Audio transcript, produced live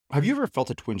Have you ever felt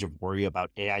a twinge of worry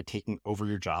about AI taking over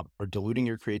your job or diluting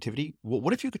your creativity? Well,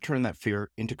 what if you could turn that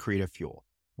fear into creative fuel?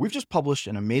 We've just published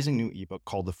an amazing new ebook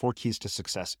called The Four Keys to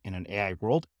Success in an AI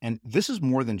World. And this is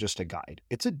more than just a guide,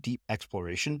 it's a deep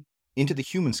exploration into the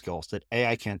human skills that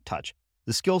AI can't touch,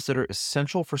 the skills that are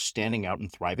essential for standing out and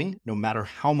thriving, no matter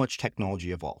how much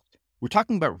technology evolves. We're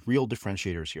talking about real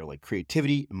differentiators here like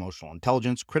creativity, emotional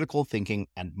intelligence, critical thinking,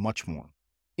 and much more.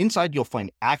 Inside, you'll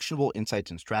find actionable insights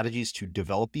and strategies to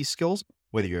develop these skills,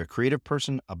 whether you're a creative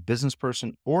person, a business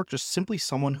person, or just simply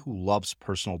someone who loves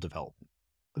personal development.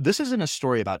 This isn't a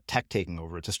story about tech taking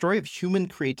over. It's a story of human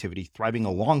creativity thriving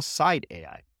alongside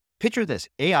AI. Picture this,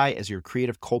 AI as your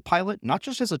creative co-pilot, not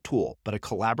just as a tool, but a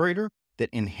collaborator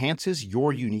that enhances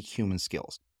your unique human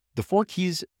skills. The Four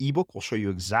Keys ebook will show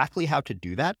you exactly how to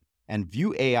do that and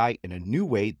view AI in a new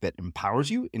way that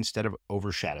empowers you instead of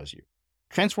overshadows you.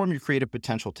 Transform your creative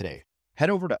potential today. Head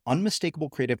over to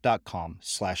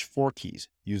unmistakablecreative.com/4keys.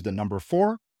 Use the number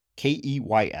 4,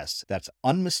 KEYS. That's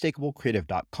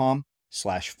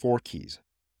unmistakablecreative.com/4keys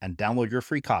and download your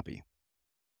free copy.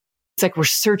 It's like we're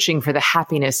searching for the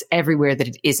happiness everywhere that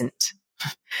it isn't.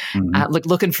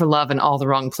 Looking for love in all the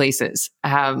wrong places,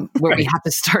 where we have to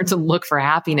start to look for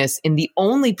happiness in the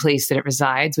only place that it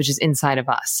resides, which is inside of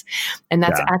us. And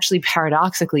that's actually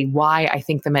paradoxically why I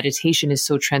think the meditation is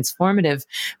so transformative,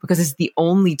 because it's the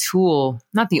only tool,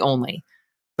 not the only,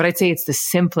 but I'd say it's the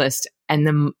simplest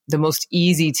and the most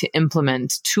easy to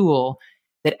implement tool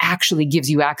that actually gives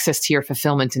you access to your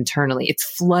fulfillment internally. It's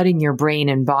flooding your brain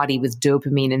and body with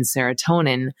dopamine and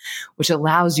serotonin, which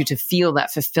allows you to feel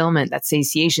that fulfillment, that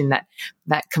satiation, that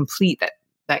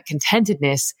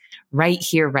contentedness right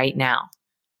here, right now.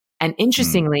 And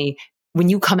interestingly, when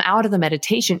you come out of the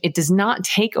meditation, it does not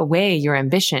take away your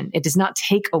ambition. It does not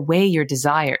take away your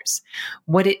desires.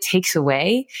 What it takes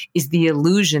away is the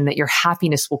illusion that your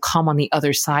happiness will come on the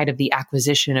other side of the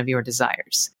acquisition of your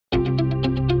desires.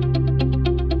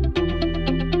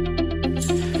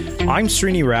 I'm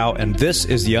Srini Rao, and this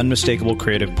is the Unmistakable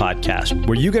Creative Podcast,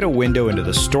 where you get a window into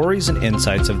the stories and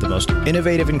insights of the most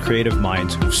innovative and creative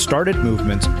minds who've started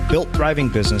movements, built thriving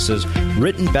businesses,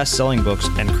 written best-selling books,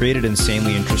 and created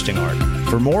insanely interesting art.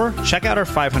 For more, check out our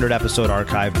 500-episode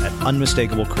archive at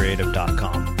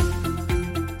unmistakablecreative.com.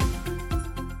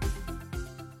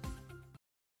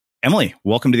 Emily,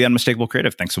 welcome to the Unmistakable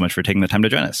Creative. Thanks so much for taking the time to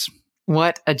join us.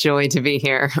 What a joy to be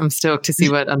here. I'm stoked to see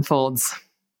what unfolds.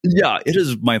 Yeah, it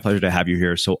is my pleasure to have you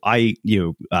here. So I,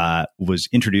 was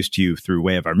introduced to you through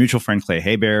way of our mutual friend, Clay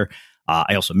Haybear.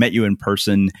 I also met you in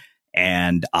person,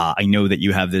 and I know that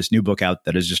you have this new book out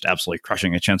that is just absolutely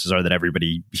crushing it. Chances are that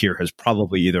everybody here has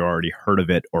probably either already heard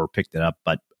of it or picked it up.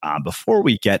 But before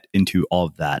we get into all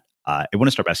of that, I want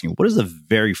to start by asking, what is the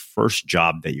very first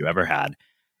job that you ever had?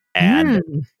 And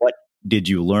what did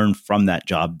you learn from that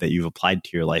job that you've applied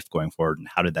to your life going forward? And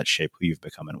how did that shape who you've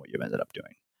become and what you've ended up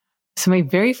doing? So my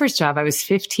very first job, I was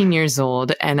 15 years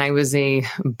old and I was a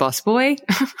busboy.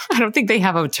 I don't think they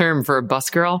have a term for a bus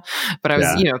girl, but I was,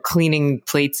 cleaning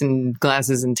plates and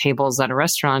glasses and tables at a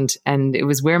restaurant. And it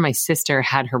was where my sister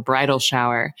had her bridal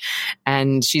shower.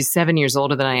 And she's 7 years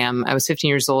older than I am. I was 15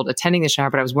 years old attending the shower,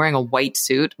 but I was wearing a white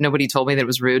suit. Nobody told me that it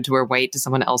was rude to wear white to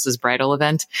someone else's bridal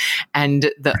event.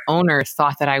 And the owner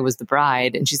thought that I was the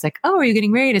bride. And she's like, "Oh, are you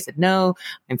getting married?" I said, "No,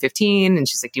 I'm 15. And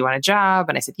she's like, "Do you want a job?"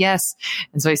 And I said, "Yes."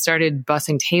 And so I started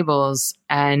bussing tables,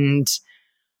 and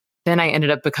then I ended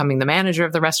up becoming the manager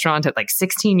of the restaurant at like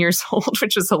 16 years old,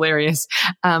 which was hilarious.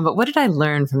 But what did I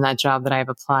learn from that job that I've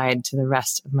applied to the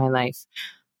rest of my life?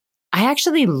 I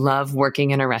actually love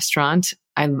working in a restaurant.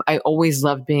 I always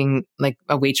loved being like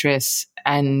a waitress,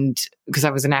 and because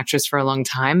I was an actress for a long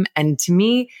time. And to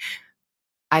me,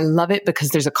 I love it because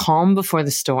there's a calm before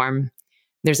the storm.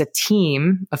 There's a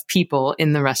team of people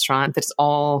in the restaurant that's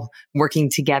all working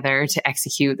together to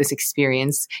execute this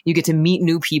experience. You get to meet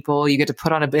new people. You get to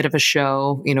put on a bit of a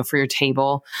show, for your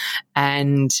table.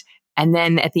 And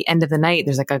then at the end of the night,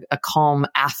 there's like a calm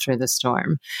after the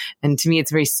storm. And to me,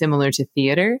 it's very similar to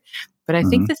theater. But I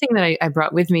think the thing that I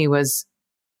brought with me was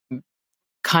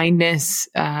kindness,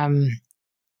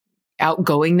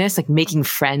 outgoingness, like making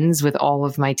friends with all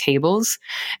of my tables.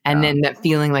 And then that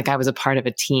feeling like I was a part of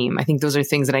a team. I think those are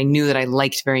things that I knew that I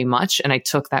liked very much. And I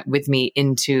took that with me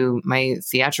into my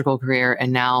theatrical career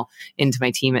and now into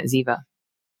my team at Ziva.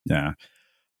 Yeah.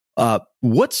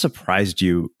 What surprised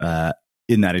you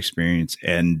in that experience?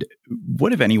 And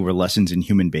what, if any, were lessons in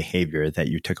human behavior that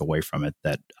you took away from it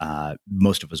that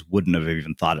most of us wouldn't have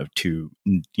even thought of to,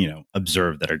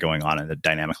 observe that are going on in a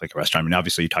dynamic like a restaurant? I mean,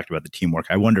 obviously you talked about the teamwork.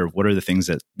 I wonder, what are the things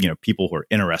that, people who are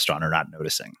in a restaurant are not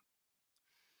noticing?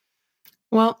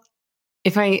 Well,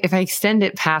 If I extend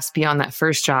it past beyond that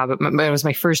first job, it was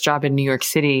my first job in New York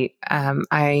City.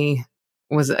 I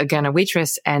was again a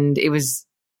waitress, and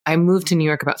I moved to New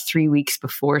York about 3 weeks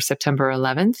before September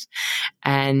 11th.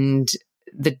 And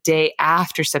the day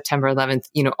after September 11th,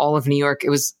 all of New York,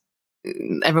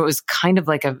 everyone was kind of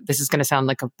like this is going to sound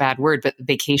like a bad word, but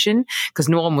vacation, because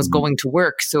no one was going to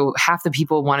work. So half the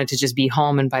people wanted to just be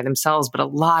home and by themselves, but a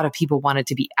lot of people wanted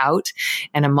to be out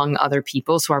and among other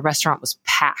people. So our restaurant was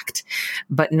packed,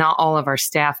 but not all of our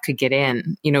staff could get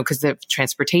in, because of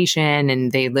transportation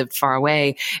and they lived far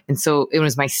away. And so it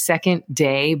was my second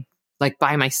day, like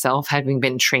by myself, having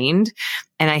been trained,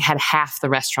 and I had half the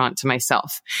restaurant to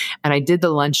myself. And I did the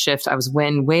lunch shift. I was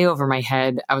way over my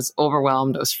head. I was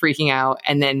overwhelmed. I was freaking out.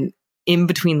 And then in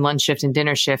between lunch shift and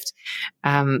dinner shift,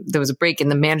 there was a break, and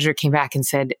the manager came back and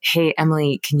said, "Hey,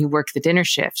 Emily, can you work the dinner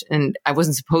shift?" And I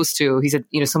wasn't supposed to. He said,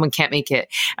 someone can't make it.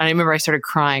 And I remember I started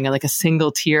crying, and like a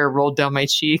single tear rolled down my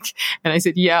cheek. And I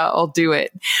said, "Yeah, I'll do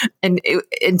it." And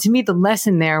to me, the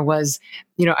lesson there was,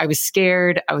 I was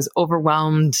scared. I was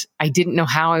overwhelmed. I didn't know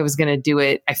how I was going to do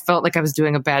it. I felt like I was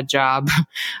doing a bad job,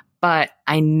 but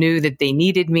I knew that they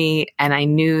needed me, and I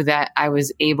knew that I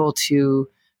was able to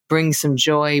bring some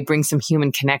joy, bring some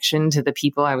human connection to the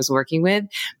people I was working with.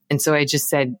 And so I just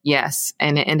said yes.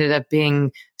 And it ended up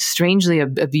being strangely a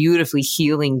beautifully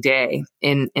healing day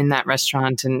in that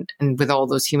restaurant, and with all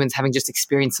those humans having just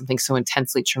experienced something so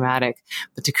intensely traumatic,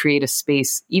 but to create a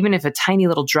space, even if a tiny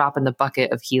little drop in the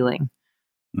bucket of healing.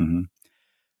 Mm-hmm.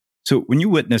 So when you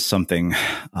witness something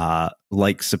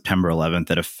like September 11th,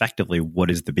 that effectively what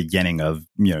is the beginning of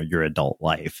your adult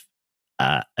life,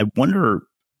 I wonder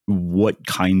what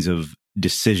kinds of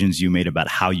decisions you made about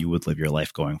how you would live your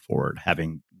life going forward,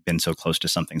 having been so close to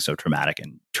something so traumatic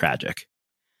and tragic.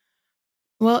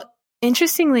 Well,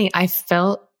 interestingly, I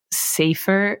felt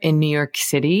safer in New York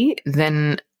City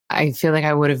than I feel like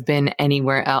I would have been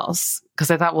anywhere else,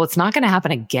 because I thought, well, it's not going to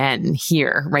happen again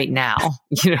here right now,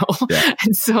 Yeah.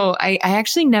 And so I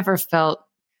actually never felt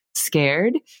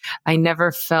scared. I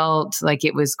never felt like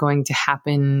it was going to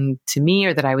happen to me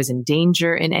or that I was in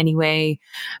danger in any way.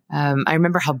 I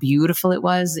remember how beautiful it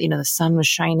was. The sun was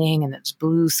shining and there was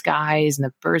blue skies and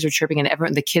the birds were chirping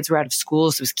and the kids were out of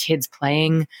school. So it was kids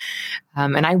playing.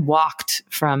 And I walked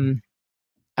from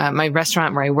my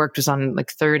restaurant where I worked was on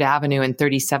like 3rd Avenue and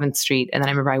 37th Street. And then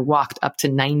I remember I walked up to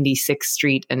 96th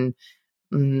Street and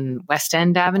West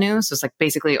End Avenue. So it's like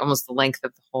basically almost the length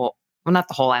of the whole, well, not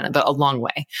the whole island, but a long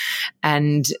way.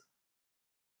 And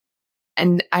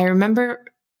I remember,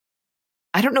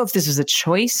 I don't know if this was a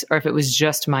choice or if it was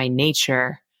just my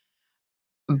nature,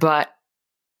 but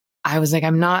I was like,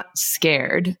 I'm not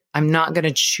scared. I'm not going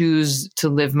to choose to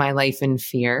live my life in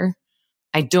fear.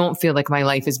 I don't feel like my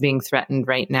life is being threatened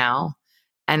right now.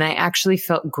 And I actually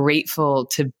felt grateful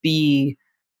to be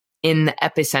in the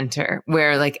epicenter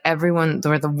where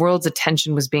where the world's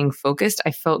attention was being focused.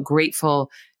 I felt grateful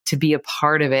to be a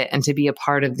part of it and to be a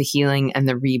part of the healing and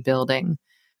the rebuilding.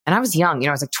 And I was young,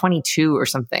 I was like 22 or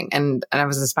something, and I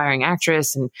was an aspiring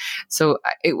actress. And so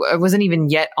I wasn't even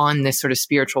yet on this sort of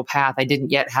spiritual path. I didn't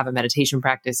yet have a meditation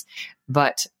practice,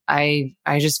 but I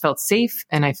just felt safe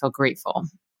and I felt grateful.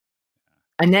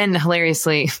 And then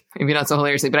hilariously, maybe not so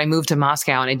hilariously, but I moved to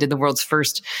Moscow and I did the world's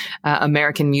first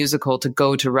American musical to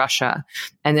go to Russia.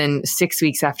 And then 6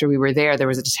 weeks after we were there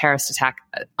was a terrorist attack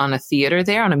on a theater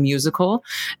there, on a musical.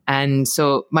 And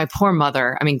so my poor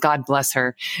mother, I mean, God bless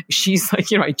her. She's like,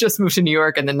 I just moved to New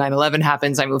York and then 9/11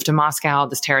 happens. I moved to Moscow.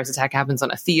 This terrorist attack happens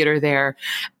on a theater there.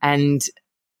 And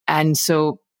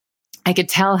so I could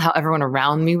tell how everyone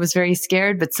around me was very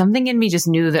scared, but something in me just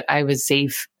knew that I was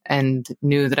safe and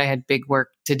knew that I had big work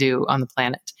to do on the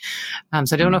planet.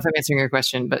 So I don't know if I'm answering your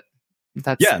question, but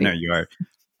that's... Yeah, no, you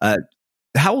are.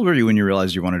 How old were you when you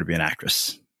realized you wanted to be an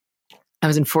actress? I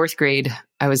was in 4th grade.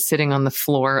 I was sitting on the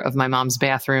floor of my mom's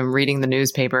bathroom reading the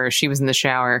newspaper. She was in the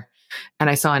shower. And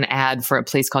I saw an ad for a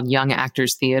place called Young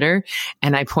Actors Theater.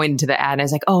 And I pointed to the ad. And I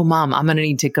was like, "Oh, Mom, I'm going to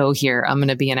need to go here. I'm going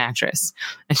to be an actress."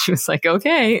 And she was like,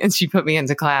 "Okay." And she put me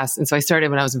into class. And so I started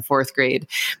when I was in 4th grade.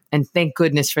 And thank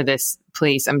goodness for this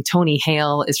place. Tony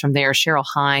Hale is from there. Cheryl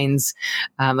Hines,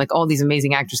 all these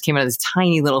amazing actors came out of this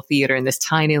tiny little theater in this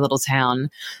tiny little town.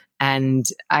 And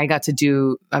I got to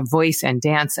do voice and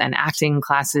dance and acting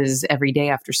classes every day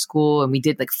after school. And we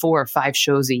did 4 or 5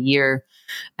 shows a year.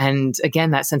 And again,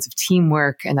 that sense of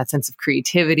teamwork and that sense of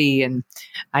creativity. And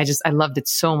I loved it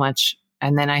so much.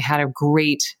 And then I had a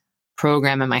great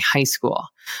program in my high school.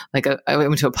 Like I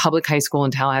went to a public high school in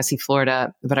Tallahassee,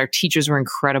 Florida, but our teachers were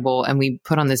incredible. And we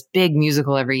put on this big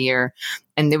musical every year.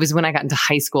 And it was when I got into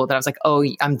high school that I was like, oh,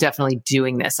 I'm definitely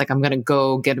doing this. Like, I'm going to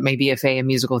go get my BFA in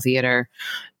musical theater.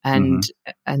 And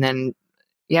then,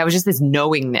 yeah, it was just this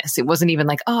knowingness. It wasn't even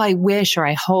like, oh, I wish, or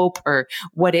I hope, or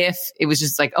what if. It was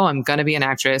just like, oh, I'm going to be an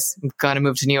actress. I'm going to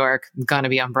move to New York. I'm going to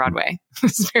be on Broadway. It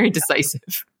was very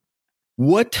decisive.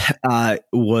 What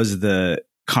was the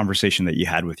conversation that you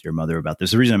had with your mother about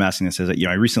this? The reason I'm asking this is that,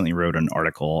 I recently wrote an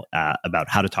article about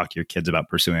how to talk to your kids about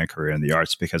pursuing a career in the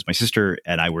arts, because my sister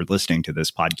and I were listening to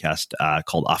this podcast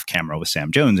called Off Camera with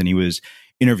Sam Jones, and he was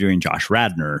interviewing Josh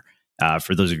Radnor.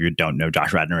 For those of you who don't know,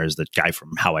 Josh Radnor is the guy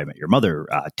from How I Met Your Mother,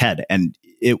 Ted. And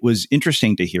it was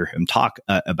interesting to hear him talk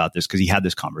about this, because he had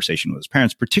this conversation with his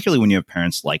parents, particularly when you have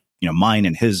parents like, mine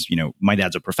and his, my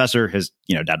dad's a professor, his,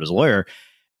 dad was a lawyer.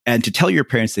 And to tell your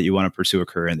parents that you want to pursue a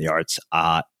career in the arts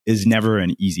is never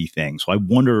an easy thing. So I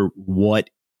wonder what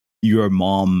your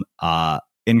mom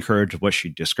encouraged, what she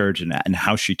discouraged, and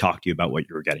how she talked to you about what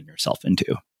you were getting yourself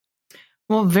into.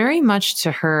 Well, very much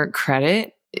to her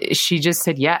credit, she just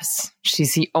said yes.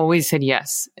 She always said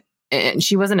yes. And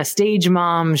she wasn't a stage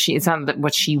mom. It's not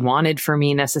what she wanted for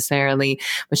me necessarily,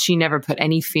 but she never put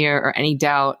any fear or any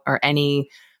doubt or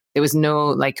there was no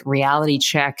like reality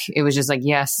check. It was just like,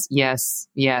 yes, yes,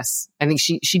 yes. I think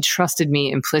she trusted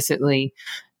me implicitly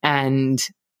and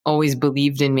always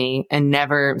believed in me and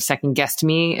never second guessed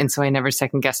me. And so I never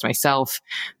second guessed myself.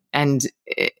 And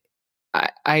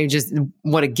I just,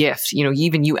 what a gift,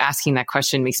 even you asking that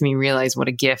question makes me realize what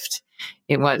a gift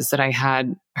it was that I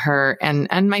had her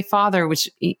and my father, which,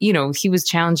 he was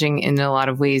challenging in a lot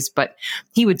of ways, but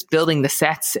he was building the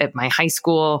sets at my high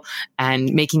school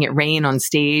and making it rain on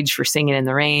stage for Singing in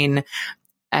the Rain.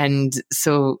 And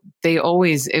so they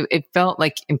always, it felt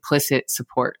like implicit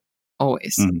support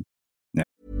always. Yeah.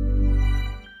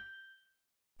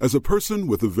 As a person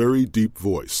with a very deep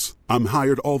voice, I'm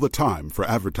hired all the time for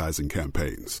advertising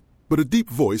campaigns. But a deep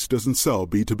voice doesn't sell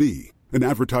B2B. And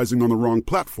advertising on the wrong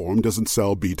platform doesn't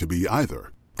sell B2B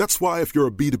either. That's why if you're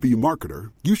a B2B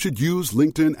marketer, you should use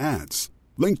LinkedIn ads.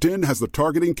 LinkedIn has the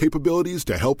targeting capabilities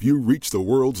to help you reach the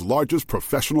world's largest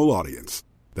professional audience.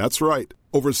 That's right.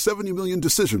 Over 70 million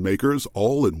decision makers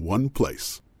all in one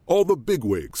place. All the big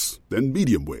wigs, then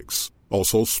medium wigs.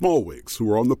 Also small wigs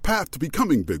who are on the path to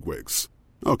becoming big wigs.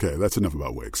 Okay, that's enough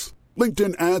about wigs.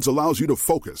 LinkedIn ads allows you to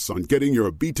focus on getting your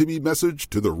B2B message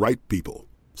to the right people.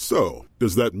 So,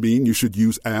 does that mean you should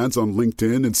use ads on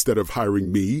LinkedIn instead of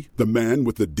hiring me, the man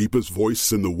with the deepest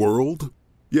voice in the world?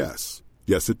 Yes.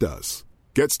 Yes, it does.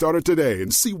 Get started today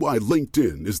and see why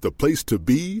LinkedIn is the place to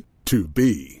be to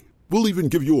be. We'll even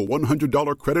give you a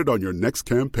 $100 credit on your next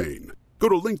campaign. Go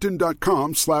to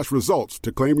linkedin.com/results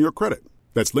to claim your credit.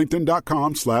 That's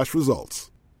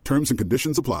linkedin.com/results. Terms and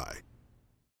conditions apply.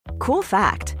 Cool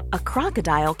fact, a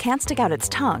crocodile can't stick out its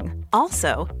tongue.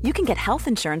 Also, you can get health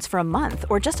insurance for a month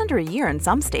or just under a year in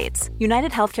some states.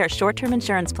 United Healthcare short-term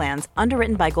insurance plans,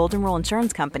 underwritten by Golden Rule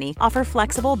Insurance Company, offer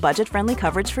flexible, budget-friendly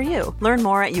coverage for you. Learn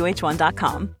more at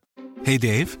uh1.com. Hey,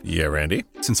 Dave. Yeah, Randy.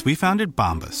 Since we founded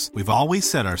Bombas, we've always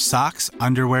said our socks,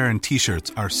 underwear, and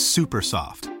T-shirts are super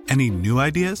soft. Any new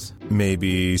ideas?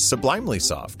 Maybe sublimely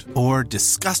soft. Or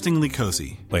disgustingly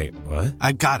cozy. Wait, what?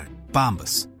 I got it.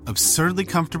 Bombas. Absurdly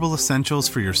comfortable essentials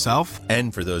for yourself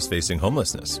and for those facing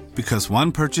homelessness. Because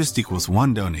one purchased equals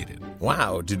one donated.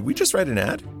 Wow, did we just write an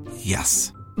ad?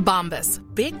 Yes. Bombas.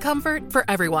 Big comfort for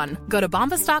everyone. Go to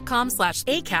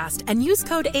bombas.com/ACAST and use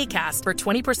code ACAST for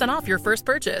 20% off your first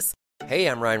purchase. Hey,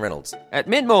 I'm Ryan Reynolds. At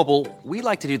Mint Mobile, we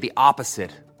like to do the opposite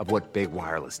of what Big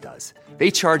Wireless does. They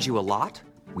charge you a lot.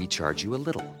 We charge you a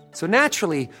little. So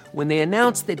naturally, when they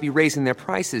announced they'd be raising their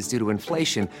prices due to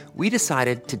inflation, we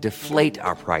decided to deflate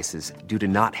our prices due to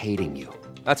not hating you.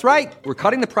 That's right. We're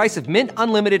cutting the price of Mint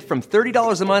Unlimited from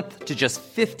 $30 a month to just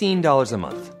 $15 a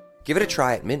month. Give it a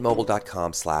try at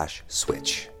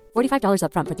mintmobile.com/switch. $45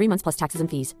 up front for 3 months plus taxes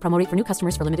and fees. Promo rate for new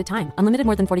customers for limited time. Unlimited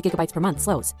more than 40 gigabytes per month.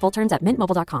 Slows full terms at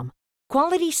mintmobile.com.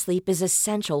 Quality sleep is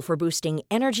essential for boosting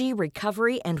energy,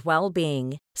 recovery, and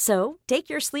well-being. So, take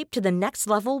your sleep to the next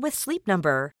level with Sleep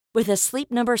Number. With a Sleep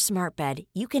Number smart bed,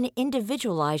 you can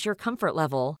individualize your comfort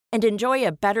level and enjoy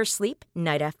a better sleep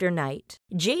night after night.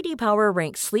 J.D. Power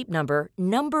ranks Sleep Number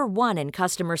number 1 in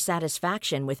customer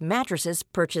satisfaction with mattresses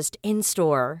purchased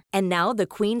in-store. And now the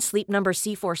Queen Sleep Number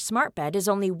C4 smart bed is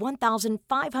only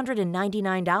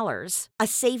 $1,599, a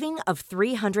saving of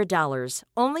 $300,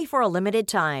 only for a limited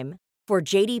time. For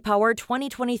J.D. Power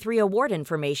 2023 award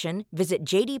information, visit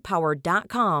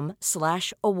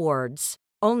jdpower.com/awards.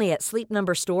 Only at Sleep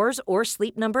Number stores or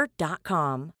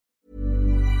sleepnumber.com.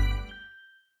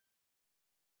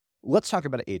 Let's talk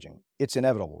about aging. It's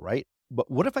inevitable, right? But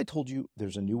what if I told you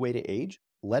there's a new way to age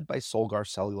led by Solgar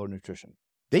Cellular Nutrition?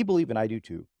 They believe, and I do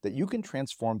too, that you can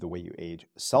transform the way you age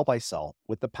cell by cell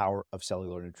with the power of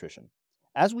cellular nutrition.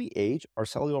 As we age, our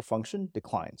cellular function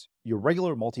declines. Your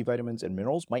regular multivitamins and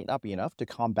minerals might not be enough to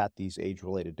combat these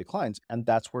age-related declines, and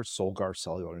that's where Solgar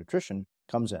Cellular Nutrition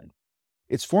comes in.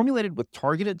 It's formulated with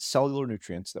targeted cellular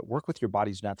nutrients that work with your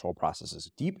body's natural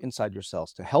processes deep inside your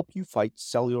cells to help you fight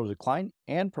cellular decline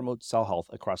and promote cell health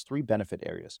across 3 benefit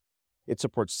areas. It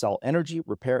supports cell energy,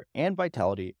 repair, and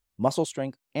vitality, muscle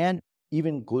strength, and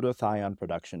even glutathione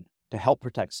production to help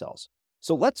protect cells.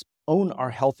 So let's own our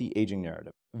healthy aging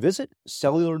narrative. Visit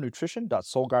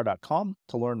cellularnutrition.solgar.com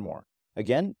to learn more.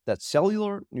 Again, that's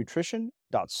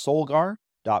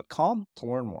cellularnutrition.solgar.com to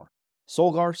learn more.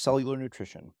 Solgar Cellular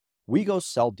Nutrition. We go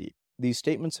cell deep. These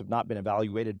statements have not been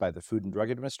evaluated by the Food and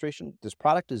Drug Administration. This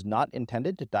product is not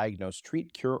intended to diagnose,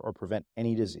 treat, cure, or prevent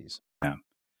any disease. Yeah.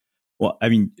 Well, I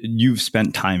mean, you've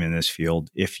spent time in this field.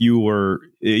 If you were,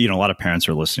 a lot of parents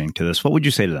are listening to this, what would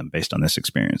you say to them based on this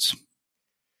experience?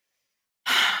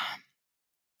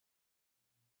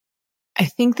 I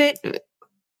think that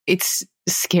it's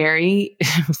scary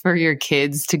for your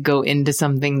kids to go into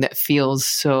something that feels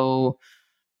so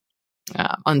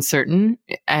uncertain.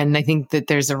 And I think that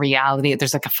there's a reality,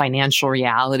 there's like a financial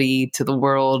reality to the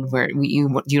world where you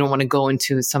don't want to go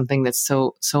into something that's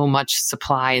so much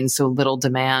supply and so little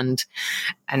demand.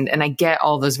 And I get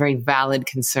all those very valid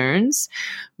concerns,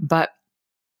 but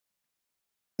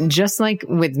just like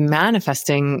with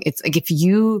manifesting, it's like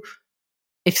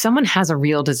if someone has a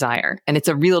real desire and it's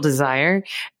a real desire,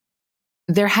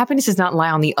 their happiness does not lie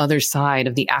on the other side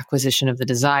of the acquisition of the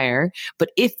desire.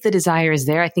 But if the desire is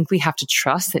there, I think we have to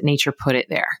trust that nature put it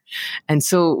there. And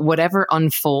so whatever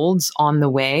unfolds on the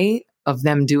way of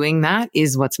them doing that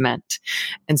is what's meant.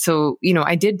 And so,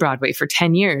 I did Broadway for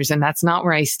 10 years and that's not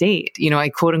where I stayed. I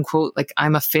quote unquote, like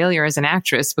I'm a failure as an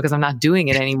actress because I'm not doing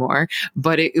it anymore,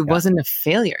 but it wasn't a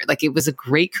failure. Like it was a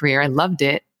great career. I loved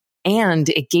it. And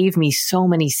it gave me so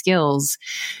many skills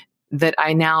that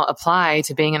I now apply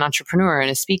to being an entrepreneur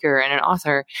and a speaker and an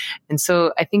author. And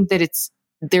so I think that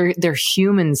they're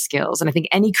human skills. And I think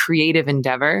any creative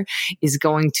endeavor is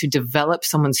going to develop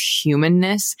someone's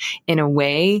humanness in a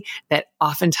way that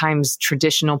oftentimes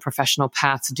traditional professional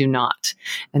paths do not.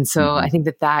 And so I think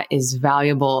that is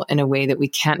valuable in a way that we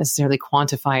can't necessarily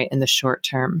quantify in the short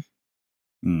term.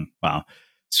 Wow.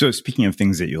 So speaking of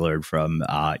things that you learned from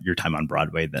your time on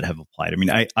Broadway that have applied, I mean,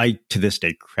 I to this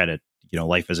day credit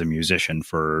life as a musician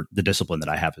for the discipline that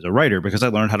I have as a writer, because I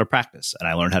learned how to practice and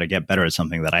I learned how to get better at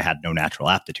something that I had no natural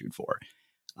aptitude for.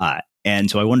 And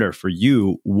so I wonder for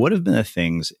you, what have been the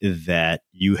things that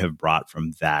you have brought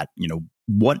from that?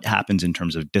 What happens in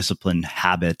terms of discipline,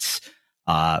 habits,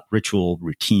 ritual,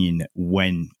 routine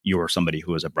when you're somebody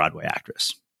who is a Broadway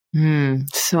actress?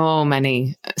 So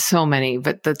many.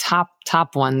 But the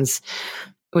top ones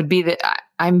would be that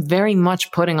I'm very much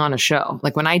putting on a show.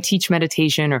 Like when I teach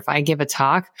meditation or if I give a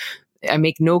talk, I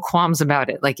make no qualms about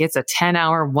it. Like it's a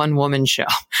 10-hour one-woman show.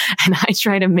 And I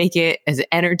try to make it as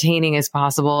entertaining as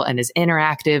possible and as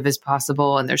interactive as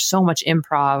possible. And there's so much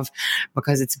improv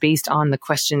because it's based on the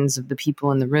questions of the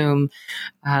people in the room.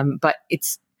 But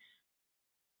it's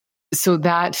so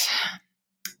that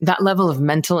level of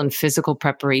mental and physical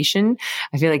preparation,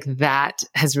 I feel like that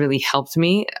has really helped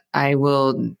me. I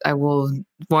will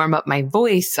warm up my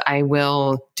voice. I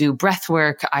will do breath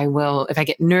work. If I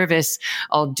get nervous,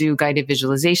 I'll do guided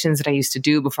visualizations that I used to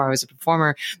do before I was a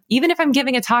performer. Even if I'm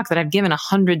giving a talk that I've given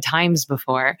 100 times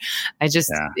before,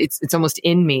 it's almost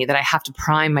in me that I have to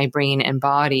prime my brain and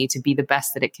body to be the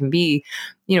best that it can be.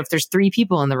 If there's 3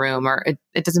 people in the room or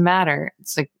it doesn't matter.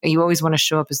 It's like you always want to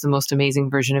show up as the most amazing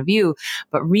version of you,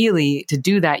 but really to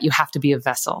do that, you have to be a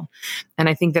vessel. And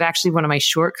I think that actually one of my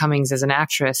shortcomings as an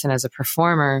actress and as a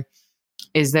performer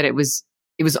is that it was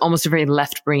almost a very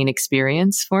left brain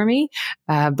experience for me,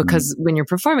 because when you're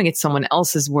performing, it's someone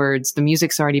else's words. The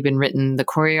music's already been written. The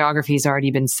choreography's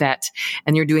already been set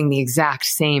and you're doing the exact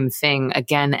same thing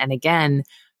again and again.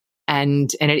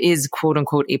 And it is quote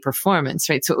unquote a performance,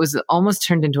 right? So it was almost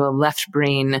turned into a left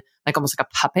brain, like almost like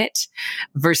a puppet,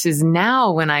 versus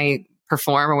now when I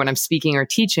perform or when I'm speaking or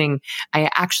teaching, I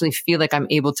actually feel like I'm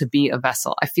able to be a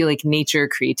vessel. I feel like nature,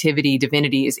 creativity,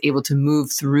 divinity is able to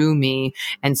move through me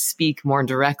and speak more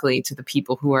directly to the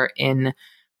people who are in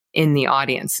the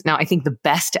audience. Now, I think the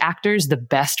best actors, the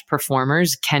best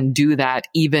performers can do that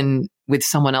even with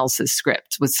someone else's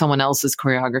script, with someone else's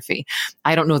choreography.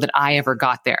 I don't know that I ever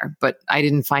got there, but I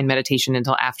didn't find meditation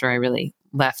until after I really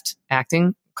left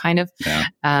acting, kind of. Yeah.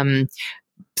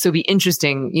 So it'd be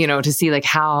interesting, to see like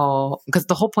how, because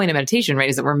the whole point of meditation, right,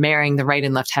 is that we're marrying the right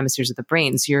and left hemispheres of the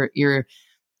brain. So you're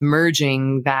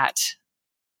merging that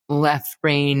left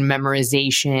brain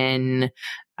memorization,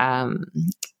 kind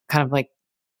of like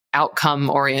outcome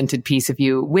oriented piece of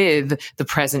you with the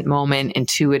present moment,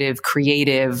 intuitive,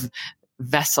 creative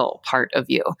vessel part of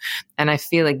you. And I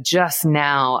feel like just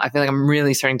now, I feel like I'm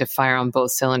really starting to fire on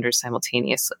both cylinders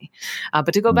simultaneously.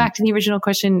 But to go back to the original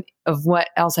question of what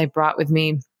else I brought with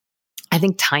me, I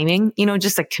think timing,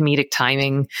 just like comedic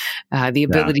timing, the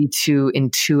ability to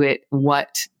intuit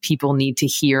what people need to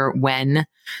hear when,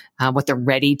 what they're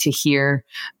ready to hear.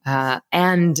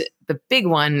 And the big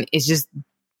one is just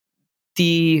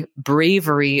the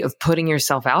bravery of putting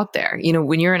yourself out there.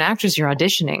 When you're an actress, you're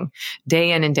auditioning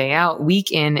day in and day out,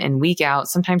 week in and week out,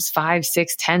 sometimes 5,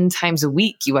 6, 10 times a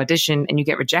week you audition and you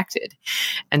get rejected.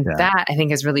 And that I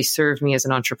think has really served me as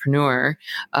an entrepreneur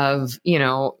of,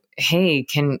 hey,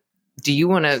 do you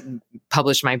want to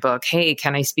publish my book? Hey,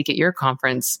 can I speak at your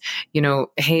conference?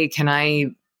 Hey, can I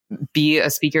be a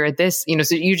speaker at this?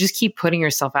 So you just keep putting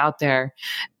yourself out there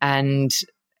and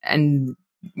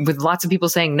with lots of people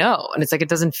saying no. And it's like, it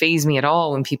doesn't faze me at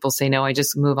all when people say no. I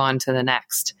just move on to the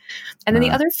next. And then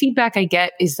the other feedback I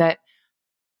get is that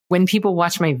when people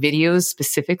watch my videos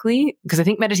specifically, because I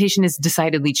think meditation is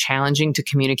decidedly challenging to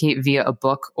communicate via a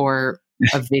book or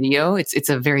a video. It's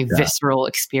a very visceral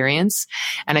experience.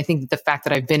 And I think that the fact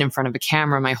that I've been in front of a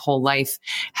camera my whole life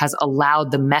has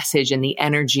allowed the message and the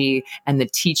energy and the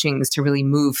teachings to really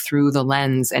move through the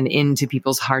lens and into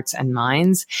people's hearts and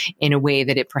minds in a way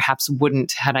that it perhaps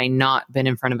wouldn't had I not been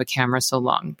in front of a camera so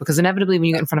long. Because inevitably when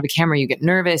you get in front of a camera, you get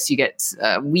nervous, you get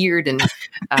weird and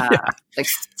like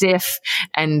stiff.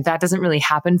 And that doesn't really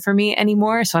happen for me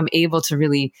anymore. So I'm able to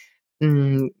really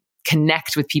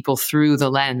connect with people through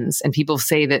the lens. And people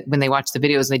say that when they watch the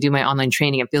videos and they do my online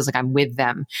training, it feels like I'm with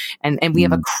them. And we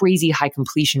have a crazy high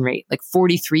completion rate, like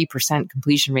 43%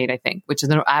 completion rate, I think, which is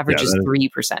an average is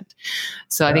 3%.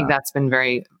 So I think that's been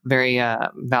very, very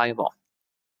valuable.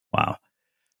 Wow.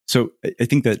 So I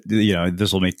think that,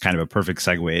 this will make kind of a perfect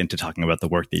segue into talking about the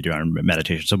work that you do on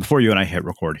meditation. So before you and I hit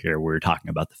record here, we were talking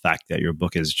about the fact that your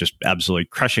book is just absolutely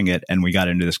crushing it. And we got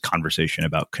into this conversation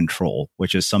about control,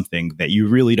 which is something that you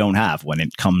really don't have when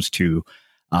it comes to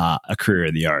a career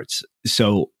in the arts.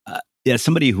 So as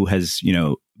somebody who has,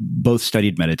 both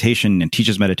studied meditation and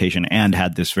teaches meditation and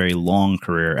had this very long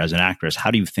career as an actress,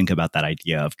 how do you think about that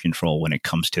idea of control when it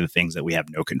comes to the things that we have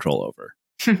no control over?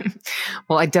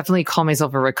 Well, I definitely call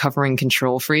myself a recovering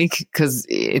control freak because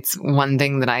it's one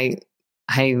thing that I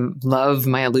love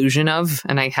my illusion of,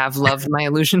 and I have loved my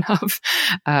illusion of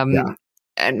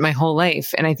and my whole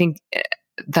life. And I think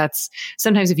that's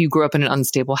sometimes if you grow up in an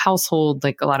unstable household,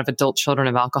 like a lot of adult children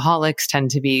of alcoholics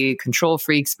tend to be control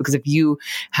freaks, because if you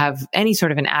have any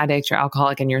sort of an addict or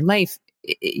alcoholic in your life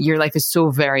is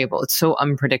so variable. It's so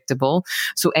unpredictable.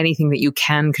 So anything that you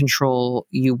can control,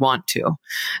 you want to.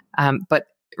 But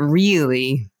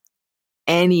really,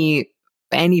 any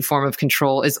form of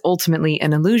control is ultimately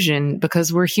an illusion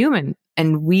because we're human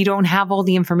and we don't have all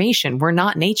the information. We're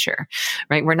not nature,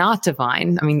 right? We're not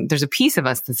divine. I mean, there's a piece of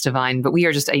us that's divine, but we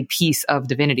are just a piece of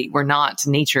divinity. We're not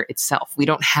nature itself. We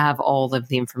don't have all of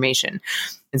the information.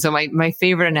 And so my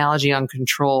favorite analogy on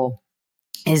control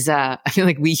is I feel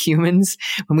like we humans,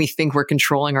 when we think we're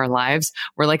controlling our lives,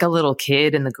 we're like a little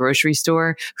kid in the grocery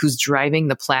store who's driving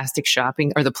the plastic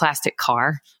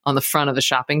car on the front of the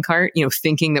shopping cart,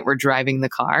 thinking that we're driving the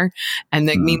car. And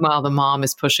then meanwhile, the mom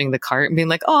is pushing the cart and being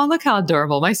like, oh, look how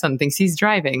adorable. My son thinks he's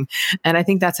driving. And I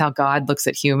think that's how God looks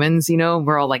at humans.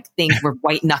 We're all like, we're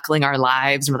white knuckling our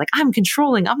lives. And we're like, I'm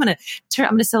controlling. I'm going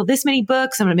to sell this many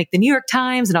books. I'm going to make the New York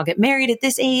Times and I'll get married at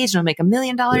this age and I'll make $1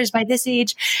 million by this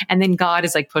age. And then God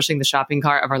is like pushing the shopping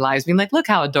cart of our lives, being like, look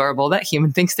how adorable that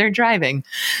human thinks they're driving.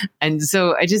 And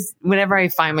so whenever I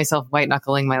find myself white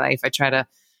knuckling my life, I try to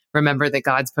remember that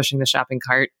God's pushing the shopping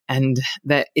cart and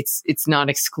that it's not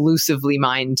exclusively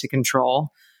mine to control.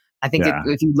 I think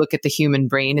if you look at the human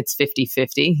brain, it's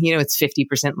 50-50. It's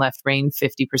 50% left brain,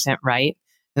 50% right.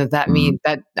 That means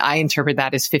that I interpret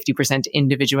that as 50%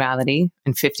 individuality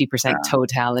and 50%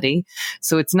 totality.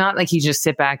 So it's not like you just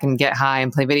sit back and get high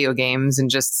and play video games and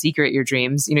just secret your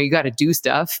dreams. You got to do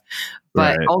stuff,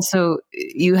 but also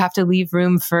you have to leave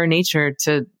room for nature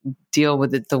to deal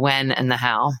with the when and the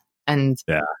how. And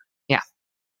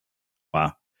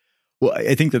wow. Well,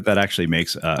 I think that actually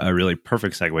makes a really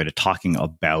perfect segue to talking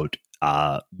about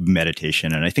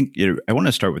meditation. And I think I want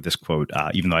to start with this quote,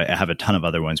 even though I have a ton of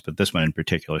other ones, but this one in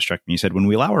particular struck me. He said, when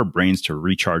we allow our brains to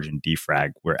recharge and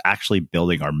defrag, we're actually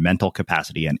building our mental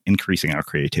capacity and increasing our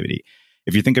creativity.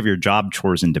 If you think of your job,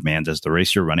 chores, and demands as the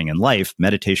race you're running in life,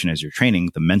 meditation is your training,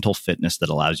 the mental fitness that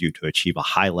allows you to achieve a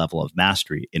high level of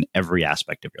mastery in every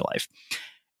aspect of your life.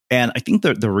 And I think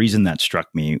the reason that struck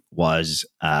me was,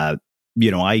 I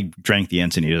drank the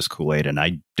Encinitas Kool-Aid and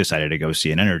I decided to go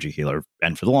see an energy healer.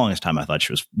 And for the longest time, I thought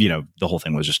she was, the whole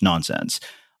thing was just nonsense.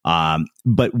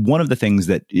 But one of the things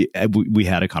that we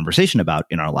had a conversation about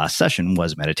in our last session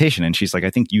was meditation. And she's like, I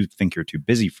think you think you're too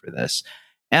busy for this.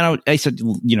 And I said,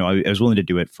 I was willing to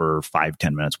do it for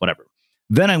 5-10 minutes, whatever.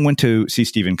 Then I went to see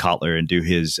Stephen Kotler and do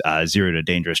his 0 to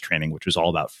Dangerous training, which was all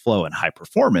about flow and high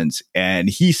performance. And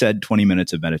he said 20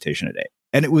 minutes of meditation a day.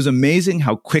 And it was amazing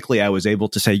how quickly I was able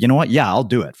to say, you know what? Yeah, I'll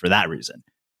do it for that reason.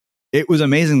 It was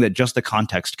amazing that just the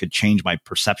context could change my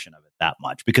perception of it that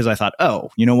much, because I thought, oh,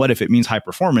 you know what? If it means high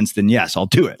performance, then yes, I'll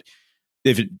do it.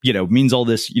 If it, means all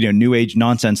this, new age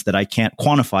nonsense that I can't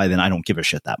quantify, then I don't give a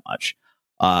shit that much.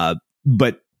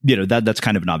 But that's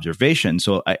kind of an observation.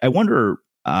 So I wonder,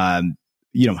 how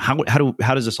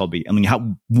does this all be? I mean,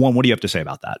 what do you have to say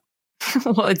about that?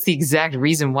 Well, it's the exact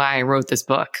reason why I wrote this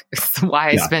book. It's why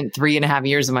I spent 3.5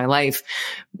 years of my life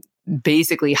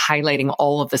basically highlighting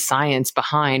all of the science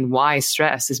behind why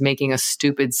stress is making us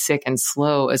stupid, sick, and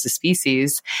slow as a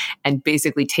species, and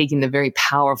basically taking the very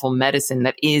powerful medicine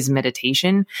that is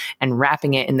meditation and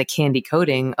wrapping it in the candy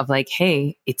coating of like,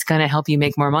 hey, it's going to help you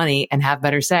make more money and have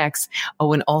better sex.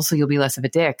 Oh, and also you'll be less of a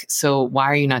dick. So why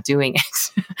are you not doing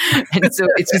it? And so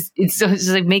it's just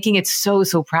like making it so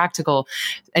practical.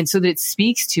 And so that it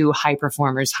speaks to high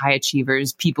performers, high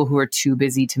achievers, people who are too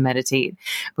busy to meditate.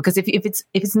 Because if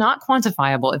it's not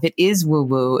quantifiable, if it is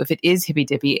woo-woo, if it is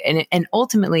hippy-dippy, and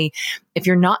ultimately, if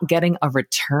you're not getting a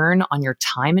return on your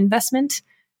time investment,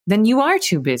 then you are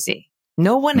too busy.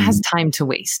 No one has time to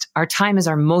waste. Our time is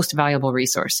our most valuable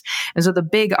resource. And so the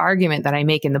big argument that I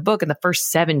make in the book, and the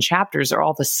first 7 chapters, are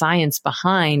all the science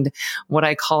behind what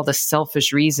I call the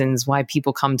selfish reasons why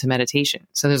people come to meditation.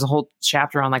 So there's a whole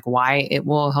chapter on like why it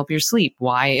will help your sleep,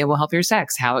 why it will help your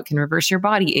sex, how it can reverse your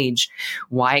body age,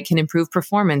 why it can improve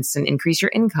performance and increase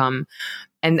your income.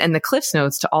 And the Cliff's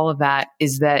Notes to all of that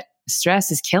is that stress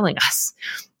is killing us.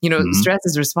 Stress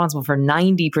is responsible for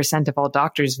 90% of all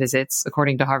doctors' visits,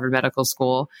 according to Harvard Medical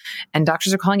School. And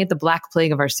doctors are calling it the Black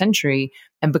Plague of our century.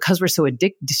 And because we're so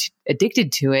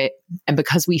addicted to it, and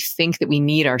because we think that we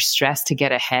need our stress to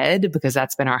get ahead, because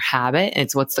that's been our habit, and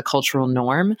it's what's the cultural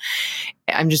norm,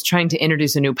 I'm just trying to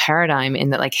introduce a new paradigm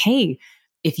in that, like, hey,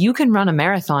 if you can run a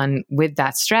marathon with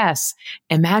that stress,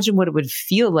 imagine what it would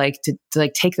feel like to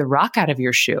like take the rock out of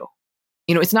your shoe.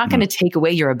 It's not going to take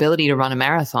away your ability to run a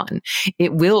marathon.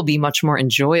 It will be much more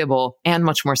enjoyable and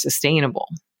much more sustainable.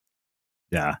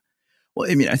 Yeah.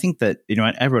 Well, I mean, I think that,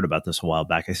 I wrote about this a while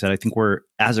back. I said, I think we're,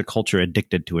 as a culture,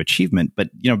 addicted to achievement.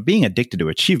 But, being addicted to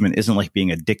achievement isn't like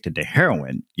being addicted to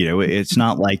heroin. It's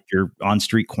not like you're on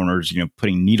street corners,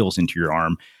 putting needles into your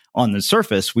arm. On the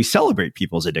surface, we celebrate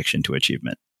people's addiction to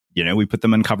achievement. We put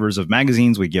them on covers of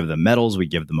magazines. We give them medals. We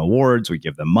give them awards. We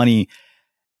give them money.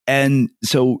 And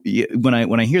so when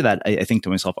I hear that, I think to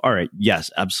myself, all right, yes,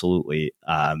 absolutely.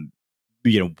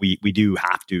 We do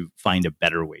have to find a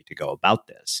better way to go about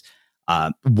this.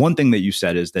 One thing that you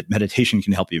said is that meditation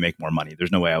can help you make more money.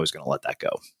 There's no way I was going to let that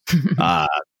go.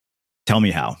 Tell me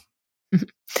how.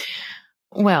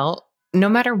 Well, no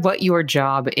matter what your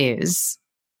job is,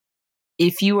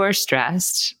 if you are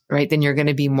stressed, right, then you're going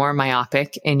to be more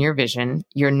myopic in your vision.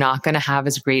 You're not going to have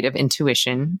as great of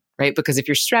intuition, right? Because if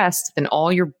you're stressed, then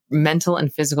all your mental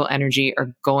and physical energy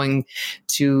are going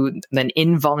to an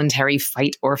involuntary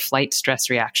fight or flight stress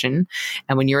reaction.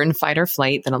 And when you're in fight or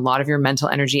flight, then a lot of your mental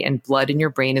energy and blood in your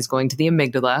brain is going to the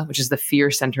amygdala, which is the fear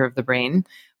center of the brain.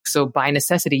 So by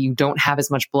necessity, you don't have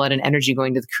as much blood and energy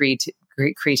going to the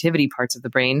creativity parts of the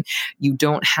brain. You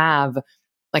don't have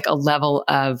like a level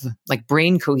of like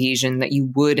brain cohesion that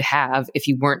you would have if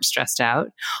you weren't stressed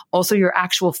out. Also, your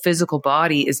actual physical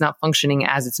body is not functioning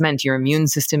as it's meant. Your immune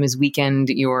system is weakened.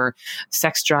 Your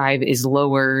sex drive is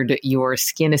lowered. Your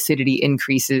skin acidity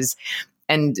increases.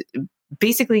 And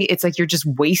basically, it's like you're just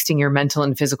wasting your mental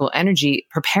and physical energy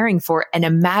preparing for an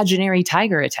imaginary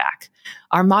tiger attack.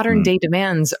 Our modern day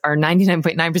demands are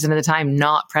 99.9% of the time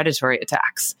not predatory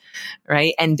attacks,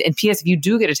 right? And P.S., if you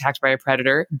do get attacked by a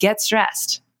predator, get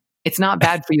stressed. It's not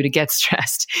bad for you to get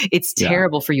stressed. It's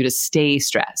terrible for you to stay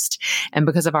stressed. And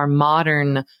because of our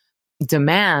modern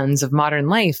demands of modern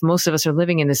life, most of us are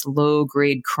living in this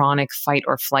low-grade chronic fight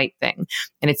or flight thing.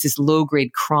 And it's this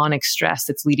low-grade chronic stress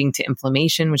that's leading to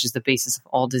inflammation, which is the basis of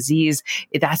all disease.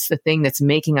 That's the thing that's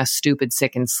making us stupid,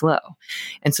 sick, and slow.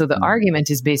 And so the argument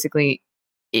is basically,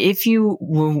 if you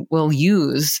will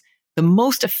use the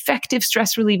most effective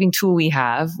stress relieving tool we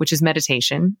have, which is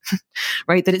meditation,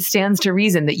 right? That it stands to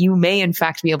reason that you may in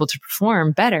fact be able to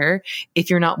perform better if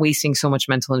you're not wasting so much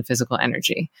mental and physical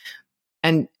energy.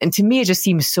 And to me, it just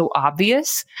seems so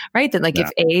obvious, right? That like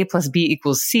if A plus B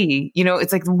equals C,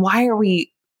 it's like, why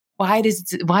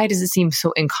does it seem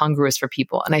so incongruous for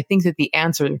people? And I think that the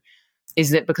answer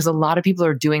is that because a lot of people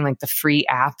are doing like the free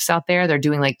apps out there, they're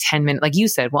doing like 10 minutes, like you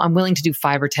said, well, I'm willing to do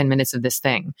 5 or 10 minutes of this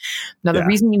thing. Now, the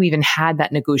reason you even had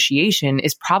that negotiation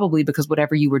is probably because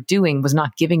whatever you were doing was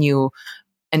not giving you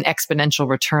an exponential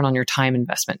return on your time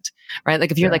investment, right?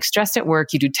 Like if you're like stressed at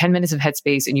work, you do 10 minutes of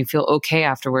headspace and you feel okay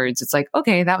afterwards. It's like,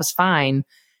 okay, that was fine,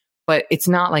 but it's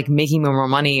not like making me more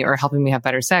money or helping me have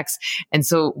better sex. And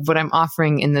so what I'm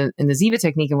offering in the Ziva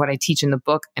technique and what I teach in the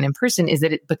book and in person is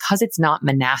that because it's not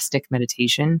monastic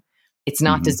meditation, it's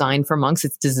not designed for monks,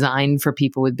 it's designed for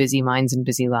people with busy minds and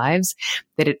busy lives,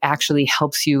 that it actually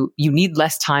helps you. You need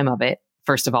less time of it.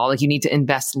 First of all, like you need to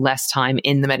invest less time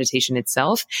in the meditation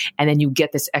itself, and then you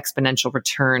get this exponential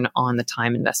return on the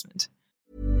time investment.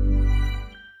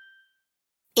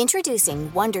 Introducing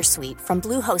Wondersuite from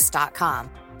Bluehost.com.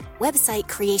 Website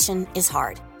creation is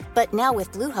hard, but now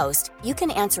with Bluehost, you can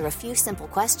answer a few simple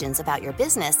questions about your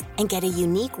business and get a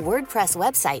unique WordPress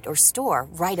website or store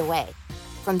right away.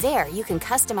 From there, you can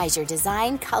customize your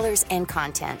design, colors, and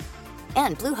content.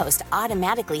 And Bluehost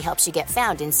automatically helps you get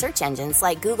found in search engines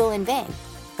like Google and Bing.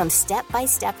 From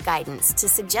step-by-step guidance to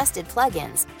suggested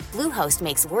plugins, Bluehost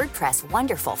makes WordPress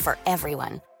wonderful for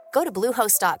everyone. Go to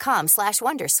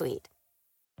bluehost.com/wondersuite.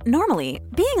 Normally,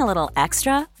 being a little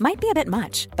extra might be a bit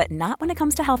much, but not when it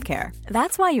comes to healthcare.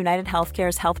 That's why United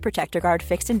Healthcare's Health Protector Guard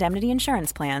fixed indemnity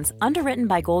insurance plans, underwritten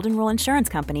by Golden Rule Insurance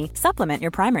Company, supplement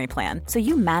your primary plan so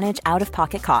you manage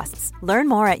out-of-pocket costs. Learn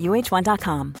more at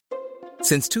uh1.com.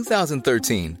 Since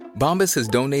 2013, Bombas has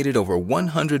donated over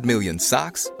 100 million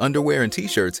socks, underwear, and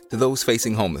T-shirts to those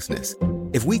facing homelessness.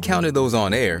 If we counted those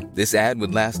on air, this ad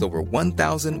would last over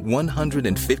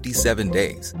 1,157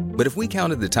 days. But if we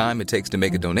counted the time it takes to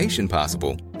make a donation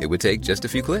possible, it would take just a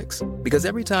few clicks. Because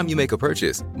every time you make a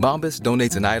purchase, Bombas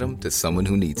donates an item to someone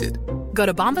who needs it. Go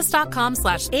to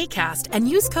bombas.com/ACAST and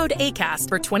use code ACAST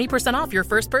for 20% off your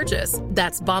first purchase.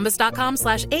 That's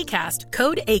bombas.com/ACAST,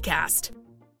 code ACAST.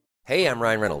 Hey, I'm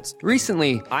Ryan Reynolds.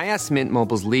 Recently, I asked Mint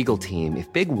Mobile's legal team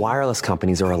if big wireless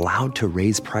companies are allowed to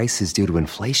raise prices due to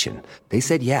inflation. They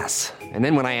said yes. And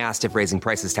then when I asked if raising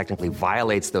prices technically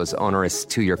violates those onerous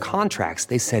 2-year contracts,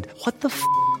 they said, "What the f***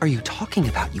 are you talking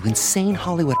about, you insane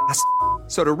Hollywood ass?"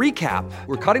 So to recap,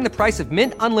 we're cutting the price of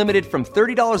Mint Unlimited from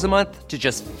 $30 a month to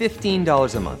just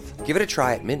 $15 a month. Give it a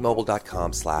try at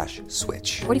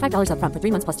mintmobile.com/switch. $45 up front for 3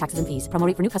 months plus taxes and fees. Promo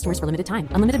rate for new customers for limited time.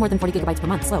 Unlimited more than 40 gigabytes per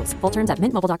month. Slows full terms at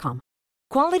mintmobile.com.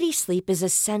 Quality sleep is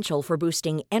essential for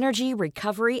boosting energy,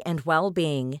 recovery, and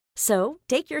well-being. So,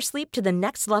 take your sleep to the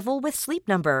next level with Sleep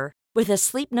Number. With a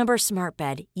Sleep Number smart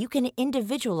bed, you can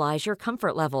individualize your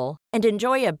comfort level and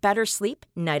enjoy a better sleep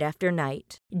night after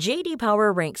night. J.D.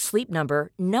 Power ranks Sleep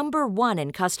Number number 1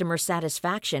 in customer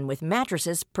satisfaction with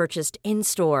mattresses purchased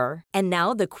in-store. And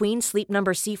now the Queen Sleep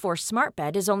Number C4 smart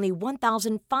bed is only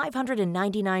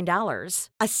 $1,599,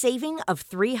 a saving of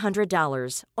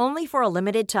 $300, only for a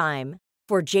limited time.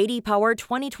 For J.D. Power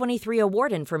 2023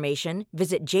 award information,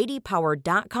 visit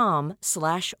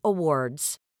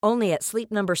jdpower.com/awards. Only at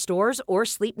Sleep Number stores or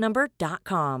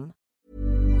sleepnumber.com.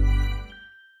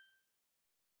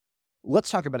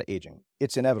 Let's talk about aging.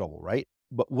 It's inevitable, right?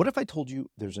 But what if I told you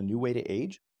there's a new way to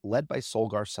age, led by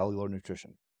Solgar Cellular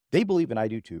Nutrition? They believe, and I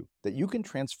do too, that you can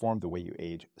transform the way you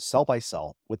age cell by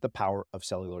cell with the power of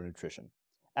cellular nutrition.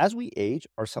 As we age,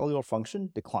 our cellular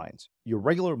function declines. Your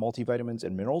regular multivitamins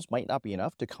and minerals might not be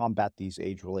enough to combat these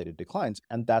age-related declines,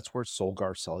 and that's where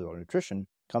Solgar Cellular Nutrition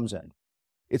comes in.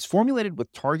 It's formulated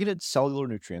with targeted cellular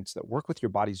nutrients that work with your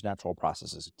body's natural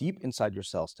processes deep inside your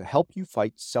cells to help you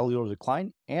fight cellular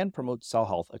decline and promote cell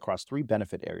health across 3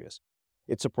 benefit areas.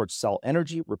 It supports cell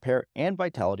energy, repair, and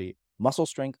vitality, muscle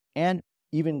strength, and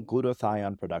even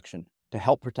glutathione production to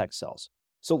help protect cells.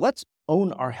 So let's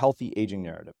own our healthy aging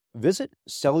narrative. Visit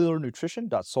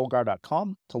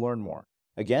cellularnutrition.solgar.com to learn more.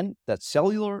 Again, that's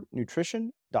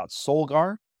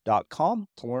cellularnutrition.solgar.com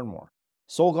to learn more.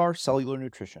 Solgar Cellular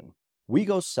Nutrition. We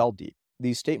go cell deep.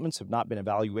 These statements have not been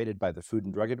evaluated by the Food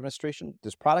and Drug Administration.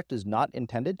 This product is not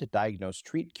intended to diagnose,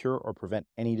 treat, cure, or prevent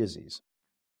any disease.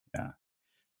 Yeah.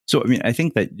 So, I mean, I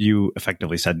think that you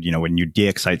effectively said, when you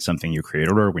de-excite something, you create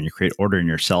order. When you create order in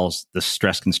your cells, the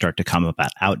stress can start to come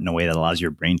out in a way that allows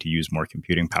your brain to use more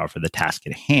computing power for the task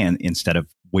at hand instead of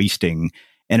wasting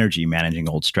energy managing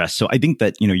old stress. So I think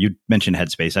that, you mentioned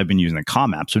Headspace. I've been using the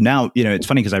Calm app. So now, it's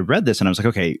funny because I read this and I was like,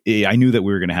 okay, I knew that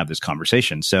we were going to have this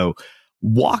conversation. So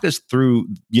walk us through,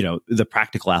 the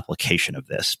practical application of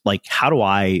this. Like, how do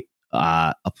I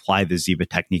apply the Ziva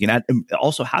technique? And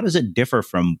also, how does it differ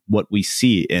from what we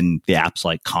see in the apps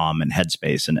like Calm and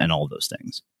Headspace and all of those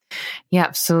things?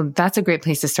 Yeah. So that's a great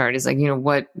place to start is like,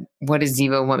 what is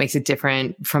Ziva? What makes it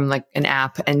different from like an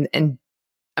app? And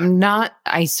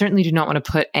I certainly do not want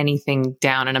to put anything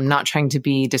down, and I'm not trying to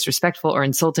be disrespectful or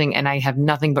insulting. And I have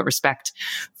nothing but respect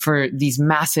for these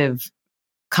massive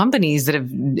companies that have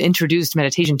introduced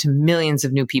meditation to millions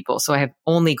of new people. So I have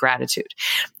only gratitude.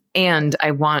 And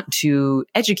I want to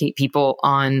educate people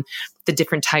on the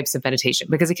different types of meditation,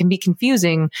 because it can be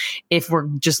confusing if we're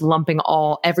just lumping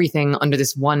everything under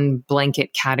this one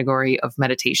blanket category of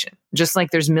meditation. Just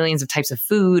like there's millions of types of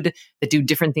food that do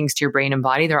different things to your brain and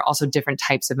body, there are also different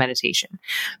types of meditation.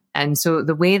 And so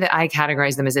the way that I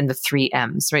categorize them is in the 3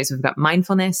 M's, right? So we've got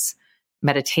mindfulness,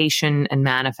 meditation, and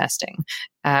manifesting,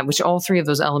 which all 3 of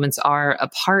those elements are a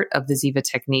part of the Ziva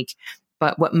technique.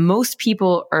 But what most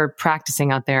people are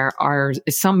practicing out there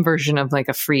is some version of like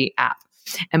a free app.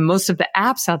 And most of the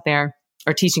apps out there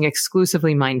are teaching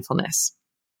exclusively mindfulness.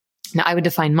 Now, I would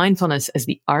define mindfulness as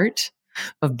the art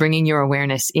of bringing your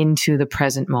awareness into the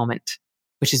present moment,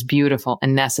 which is beautiful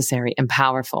and necessary and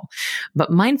powerful.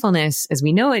 But mindfulness, as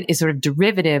we know it, is sort of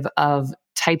derivative of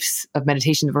types of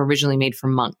meditation that were originally made for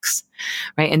monks,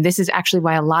 right? And this is actually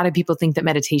why a lot of people think that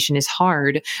meditation is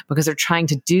hard, because they're trying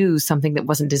to do something that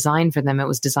wasn't designed for them. It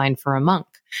was designed for a monk.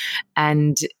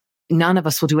 And none of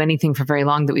us will do anything for very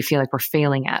long that we feel like we're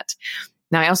failing at.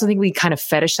 Now, I also think we kind of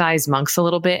fetishize monks a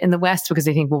little bit in the West, because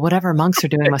they think, well, whatever monks are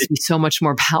doing must be so much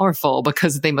more powerful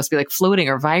because they must be like floating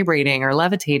or vibrating or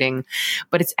levitating.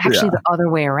 But it's actually the other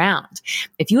way around.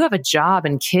 If you have a job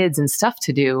and kids and stuff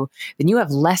to do, then you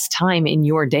have less time in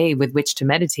your day with which to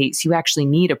meditate. So you actually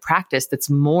need a practice that's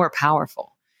more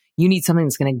powerful. You need something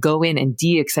that's going to go in and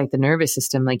de-excite the nervous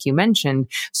system, like you mentioned,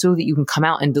 so that you can come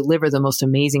out and deliver the most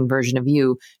amazing version of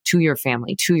you to your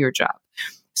family, to your job.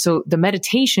 So the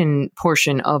meditation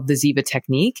portion of the Ziva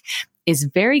technique is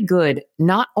very good,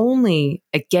 not only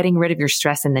at getting rid of your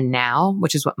stress in the now,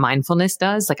 which is what mindfulness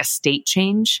does, like a state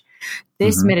change.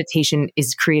 This meditation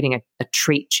is creating a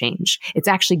trait change. It's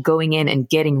actually going in and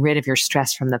getting rid of your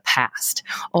stress from the past,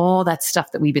 all that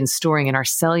stuff that we've been storing in our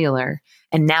cellular.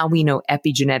 And now we know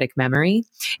epigenetic memory.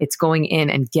 It's going in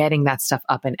and getting that stuff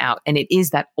up and out. And it is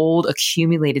that old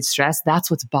accumulated stress. That's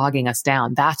what's bogging us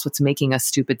down. That's what's making us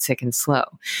stupid, sick, and slow.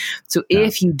 So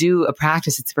if you do a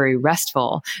practice that's very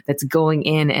restful, that's going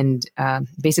in and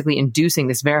basically inducing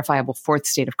this verifiable 4th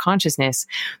state of consciousness,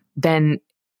 then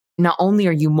not only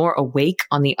are you more awake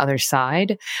on the other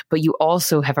side, but you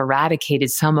also have eradicated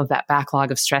some of that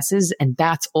backlog of stresses. And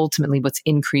that's ultimately what's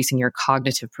increasing your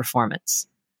cognitive performance.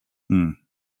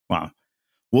 Wow.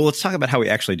 Well, let's talk about how we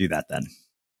actually do that then.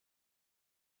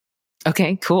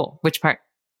 Okay, cool. Which part?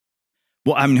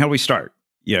 Well, I mean, how do we start?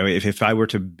 If I were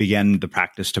to begin the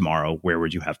practice tomorrow, where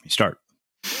would you have me start?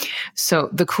 So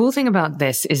the cool thing about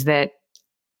this is that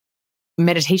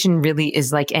meditation really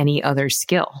is like any other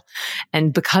skill.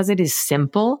 And because it is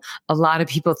simple, a lot of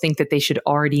people think that they should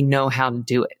already know how to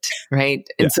do it, right?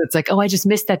 And so it's like, oh, I just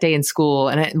missed that day in school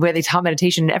and where they taught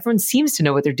meditation, and everyone seems to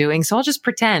know what they're doing. So I'll just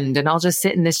pretend and I'll just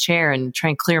sit in this chair and try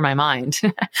and clear my mind.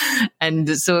 And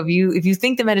so if you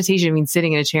think that meditation means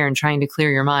sitting in a chair and trying to clear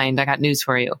your mind, I got news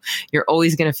for you. You're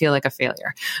always going to feel like a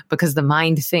failure, because the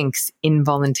mind thinks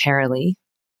involuntarily,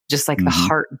 just like the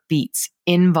heart beats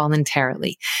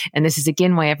involuntarily. And this is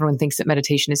again why everyone thinks that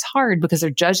meditation is hard, because they're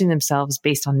judging themselves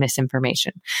based on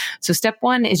misinformation. So step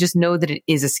 1 is just know that it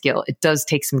is a skill. It does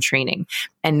take some training.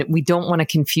 And we don't want to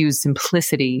confuse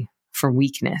simplicity for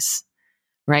weakness,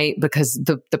 right? Because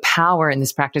the power in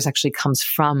this practice actually comes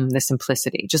from the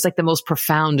simplicity. Just like the most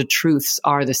profound truths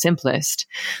are the simplest,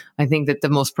 I think that the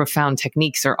most profound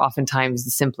techniques are oftentimes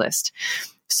the simplest.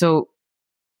 So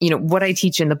what I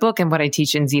teach in the book and what I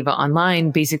teach in Ziva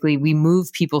Online, basically we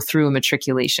move people through a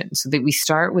matriculation so that we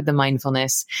start with the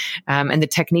mindfulness. And the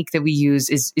technique that we use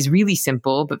is really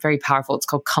simple, but very powerful. It's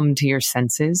called Come to Your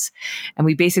Senses. And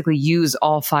we basically use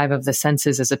all 5 of the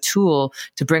senses as a tool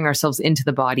to bring ourselves into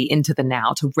the body, into the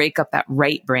now, to wake up that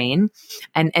right brain.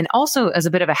 And also as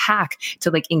a bit of a hack to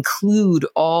like include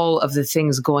all of the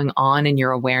things going on in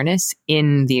your awareness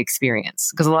in the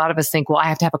experience. Because a lot of us think, well, I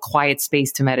have to have a quiet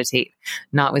space to meditate.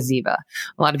 Not with Ziva.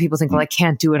 A lot of people think, well, I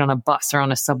can't do it on a bus or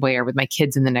on a subway or with my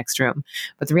kids in the next room.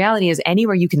 But the reality is,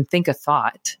 anywhere you can think a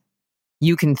thought,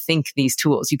 you can think these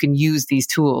tools, you can use these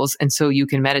tools. And so you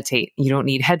can meditate. You don't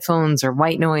need headphones or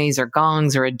white noise or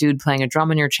gongs or a dude playing a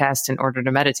drum on your chest in order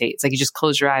to meditate. It's like you just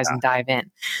close your eyes and dive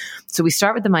in. So we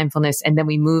start with the mindfulness and then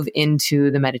we move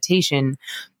into the meditation.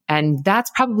 And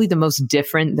that's probably the most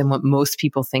different than what most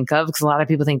people think of, because a lot of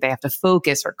people think they have to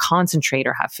focus or concentrate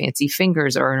or have fancy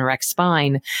fingers or an erect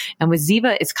spine. And with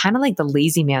Ziva, it's kind of like the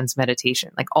lazy man's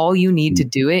meditation. Like all you need to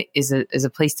do it is a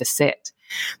place to sit.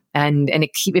 And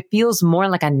it feels more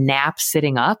like a nap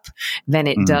sitting up than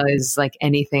it does like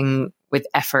anything with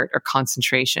effort or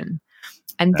concentration.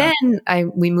 And then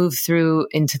we move through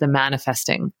into the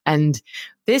manifesting. And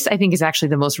this, I think, is actually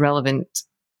the most relevant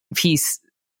piece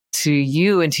to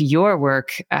you and to your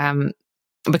work,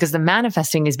 because the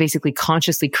manifesting is basically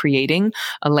consciously creating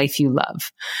a life you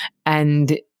love.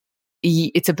 And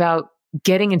it's about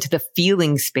getting into the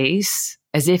feeling space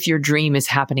as if your dream is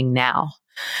happening now.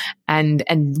 And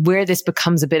where this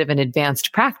becomes a bit of an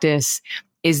advanced practice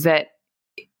is that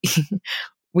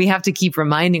we have to keep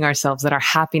reminding ourselves that our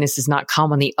happiness does not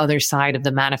come on the other side of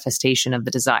the manifestation of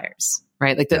the desires,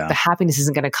 right? Like the happiness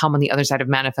isn't going to come on the other side of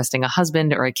manifesting a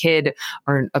husband or a kid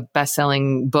or a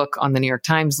best-selling book on the New York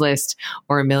Times list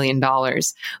or $1 million.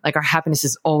 Like our happiness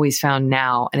is always found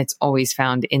now and it's always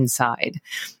found inside.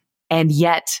 And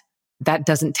yet that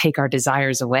doesn't take our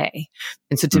desires away.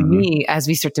 And so to me, as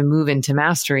we start to move into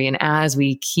mastery and as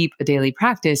we keep a daily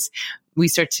practice, we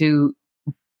start to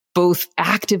both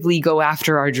actively go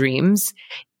after our dreams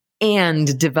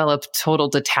and develop total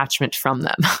detachment from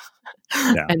them.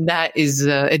 And that is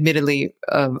admittedly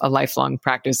a lifelong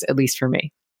practice, at least for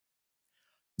me.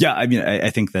 Yeah, I mean,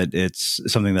 I think that it's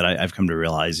something that I've come to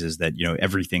realize is that, you know,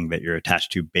 everything that you're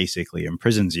attached to basically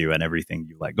imprisons you and everything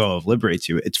you let go of liberates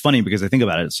you. It's funny because I think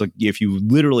about it. It's like if you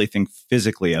literally think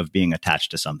physically of being attached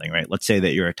to something, right? Let's say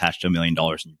that you're attached to $1 million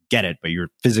and you get it, but you're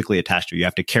physically attached to it. You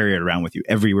have to carry it around with you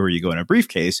everywhere you go in a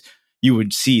briefcase. You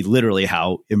would see literally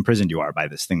how imprisoned you are by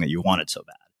this thing that you wanted so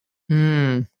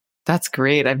bad. That's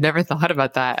great. I've never thought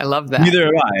about that. I love that. Neither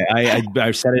have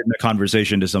I said it in a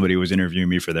conversation to somebody who was interviewing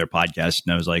me for their podcast,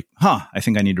 and I was like, I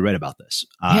think I need to write about this.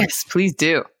 Yes, please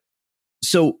do.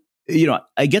 So, you know,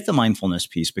 I get the mindfulness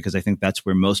piece because I think that's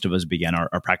where most of us began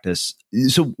our practice.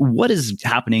 So what is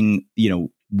happening, you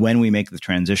know, when we make the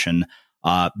transition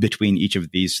between each of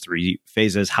these three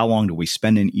phases? How long do we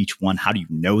spend in each one? How do you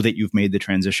know that you've made the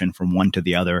transition from one to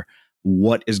the other?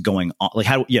 What is going on? Like,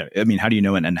 how do you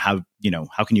know it, and how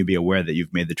can you be aware that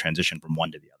you've made the transition from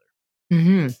one to the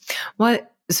other?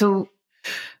 So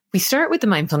we start with the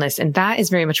mindfulness, and that is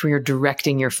very much where you're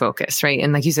directing your focus, right?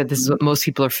 And like you said, this is what most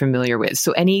people are familiar with.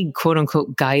 So any quote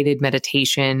unquote guided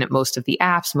meditation, most of the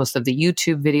apps, most of the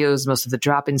YouTube videos, most of the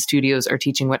drop-in studios are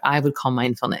teaching what I would call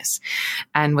mindfulness.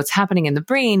 And what's happening in the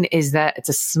brain is that it's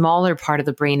a smaller part of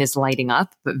the brain is lighting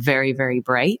up, but very, very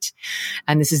bright.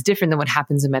 And this is different than what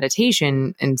happens in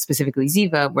meditation, and specifically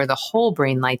Ziva, where the whole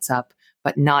brain lights up,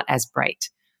 but not as bright.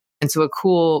 And so a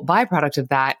cool byproduct of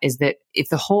that is that if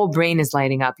the whole brain is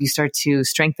lighting up, you start to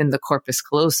strengthen the corpus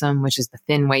callosum, which is the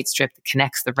thin white strip that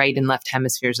connects the right and left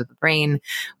hemispheres of the brain,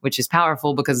 which is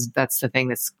powerful because that's the thing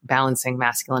that's balancing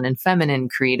masculine and feminine,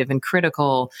 creative and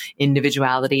critical,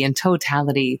 individuality and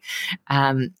totality.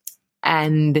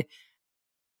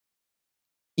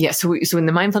 So in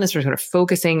the mindfulness, we're sort of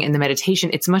focusing. In the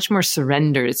meditation, it's much more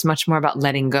surrendered. It's much more about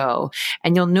letting go.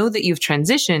 And you'll know that you've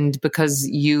transitioned because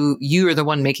you are the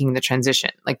one making the transition.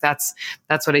 Like that's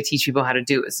what I teach people how to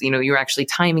do is, you know, you're actually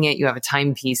timing it. You have a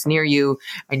timepiece near you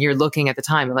and you're looking at the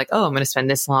time. You're like, oh, I'm going to spend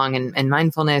this long in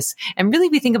mindfulness. And really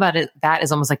we think about it, that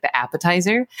is almost like the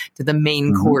appetizer to the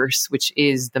main course, which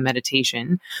is the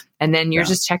meditation. And then you're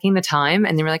just checking the time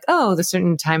and then we're like, oh, the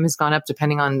certain time has gone up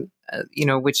depending on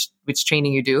which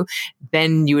training you do,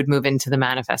 then you would move into the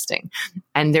manifesting.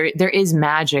 And there is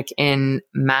magic in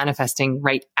manifesting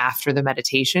right after the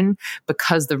meditation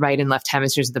because the right and left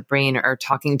hemispheres of the brain are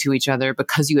talking to each other,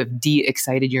 because you have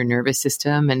de-excited your nervous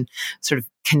system and sort of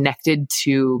connected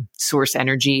to source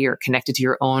energy or connected to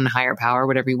your own higher power,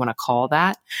 whatever you want to call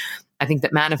that. I think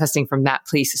that manifesting from that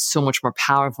place is so much more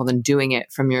powerful than doing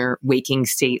it from your waking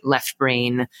state, left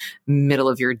brain, middle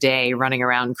of your day, running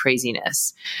around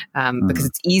craziness. Because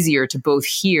it's easier to both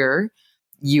hear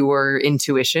your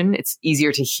intuition. It's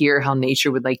easier to hear how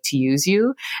nature would like to use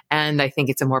you. And I think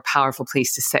it's a more powerful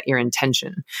place to set your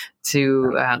intention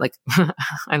to,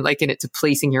 I liken it to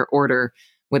placing your order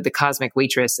with the cosmic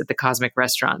waitress at the cosmic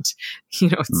restaurant. You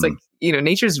know, it's like, you know,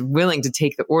 nature's willing to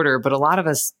take the order, but a lot of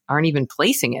us aren't even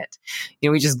placing it. You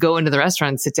know, we just go into the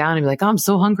restaurant, sit down and be like, oh, I'm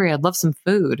so hungry. I'd love some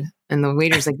food. And the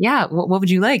waiter's like, yeah, what would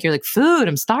you like? You're like, food.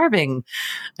 I'm starving.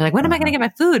 They're like, when am I going to get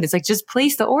my food? It's like, just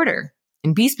place the order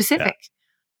and be specific.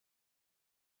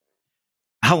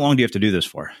 How long do you have to do this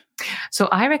for? So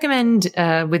I recommend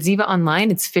with Ziva Online,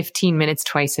 it's 15 minutes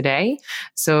twice a day.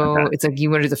 So it's like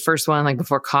you want to do the first one like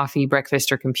before coffee,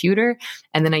 breakfast, or computer.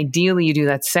 And then ideally you do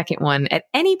that second one at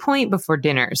any point before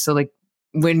dinner. So like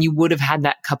when you would have had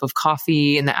that cup of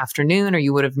coffee in the afternoon, or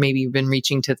you would have maybe been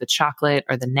reaching to the chocolate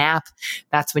or the nap,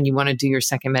 that's when you want to do your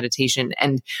second meditation.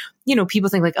 And, you know, people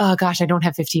think like, oh gosh, I don't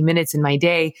have 15 minutes in my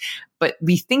day. But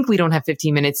we think we don't have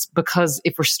 15 minutes because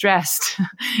if we're stressed,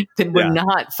 then we're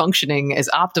not functioning as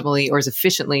optimally or as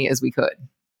efficiently as we could.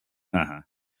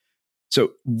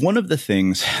 So one of the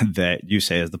things that you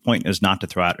say is the point is not to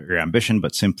throw out your ambition,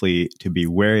 but simply to be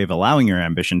wary of allowing your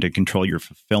ambition to control your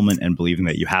fulfillment and believing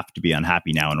that you have to be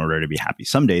unhappy now in order to be happy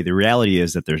someday. The reality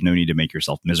is that there's no need to make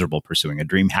yourself miserable pursuing a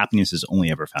dream. Happiness is only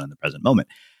ever found in the present moment.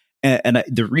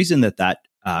 The reason that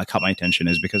caught my attention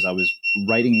is because I was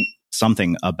writing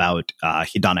something about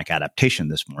hedonic adaptation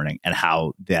this morning, and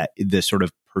how that this sort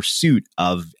of pursuit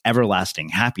of everlasting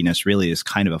happiness really is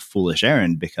kind of a foolish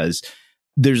errand, because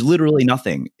there's literally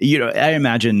nothing. You know, I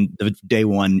imagine the day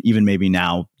one, even maybe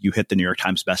now, you hit the New York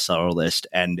Times bestseller list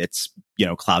and it's, you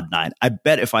know, cloud nine. I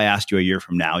bet if I asked you a year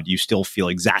from now, do you still feel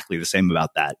exactly the same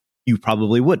about that? You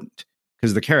probably wouldn't,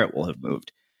 because the carrot will have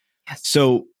moved. Yes.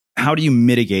 So how do you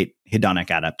mitigate hedonic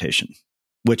adaptation?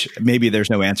 Which maybe there's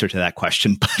no answer to that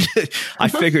question, but I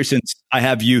figure since I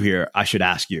have you here, I should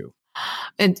ask you.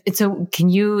 And so can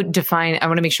you define, I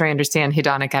want to make sure I understand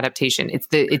hedonic adaptation. It's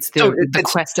the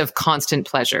quest of constant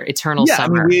pleasure, eternal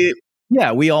summer.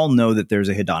 We all know that there's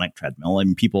a hedonic treadmill,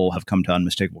 and people have come to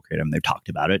Unmistakable Creative and they've talked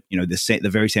about it. You know, the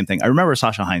very same thing. I remember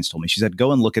Sasha Hines told me, she said,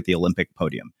 go and look at the Olympic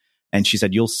podium. And she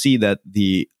said, you'll see that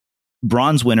the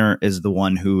bronze winner is the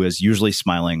one who is usually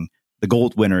smiling. The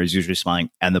gold winner is usually smiling.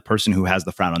 And the person who has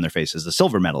the frown on their face is the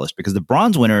silver medalist, because the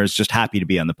bronze winner is just happy to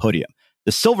be on the podium.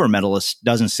 The silver medalist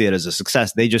doesn't see it as a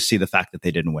success. They just see the fact that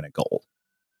they didn't win a gold.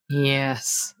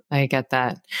 Yes, I get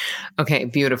that. Okay,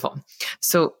 beautiful.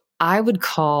 So I would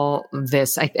call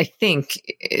this, I think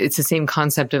it's the same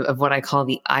concept of what I call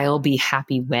the I'll be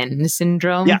happy when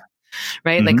syndrome. Yeah.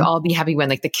 Right? Mm-hmm. Like I'll be happy when,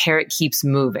 like the carrot keeps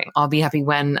moving. I'll be happy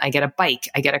when I get a bike,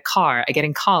 I get a car, I get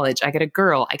in college, I get a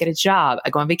girl, I get a job, I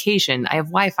go on vacation, I have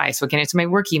Wi-Fi so I can answer my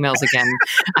work emails again.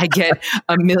 I get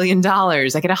 $1 million, I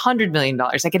get $100 million,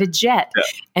 I get a jet. Yeah.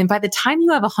 And by the time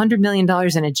you have $100 million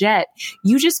in a jet,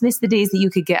 you just miss the days that you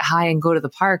could get high and go to the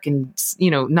park and,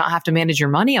 you know, not have to manage your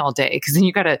money all day. Cause then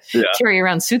you got to carry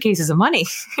around suitcases of money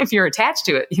if you're attached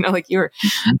to it, you know, like your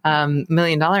 $1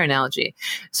 million analogy.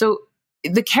 So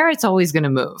the carrot's always going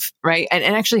to move, right? And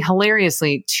actually,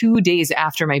 hilariously, 2 days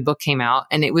after my book came out,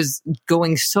 and it was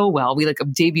going so well, we like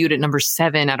debuted at number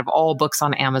 7 out of all books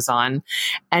on Amazon.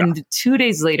 And 2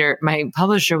 days later, my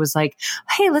publisher was like,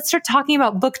 "Hey, let's start talking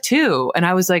about book 2." And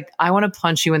I was like, "I want to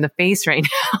punch you in the face right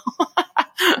now."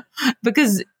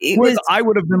 Because I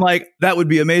would have been like, that would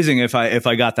be amazing if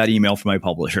I got that email from my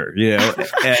publisher, you know?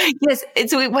 Yes.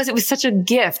 And so it was such a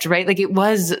gift, right? Like it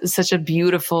was such a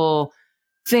beautiful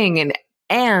thing.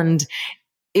 And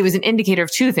it was an indicator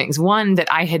of two things. One, that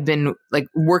I had been like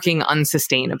working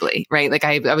unsustainably, right? Like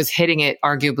I was hitting it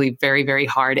arguably very, very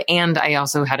hard. And I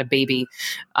also had a baby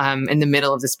in the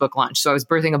middle of this book launch. So I was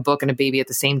birthing a book and a baby at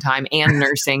the same time and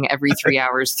nursing every 3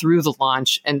 hours through the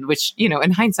launch. And which, you know,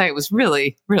 in hindsight was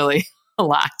really, really a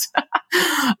lot.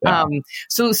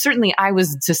 So certainly I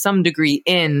was to some degree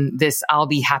in this I'll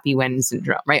be happy when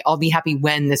syndrome, right? I'll be happy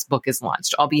when this book is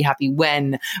launched. I'll be happy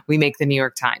when we make the New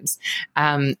York Times.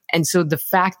 And so the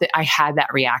fact that I had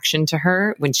that reaction to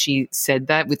her when she said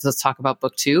that, let's talk about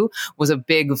book 2, was a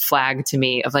big flag to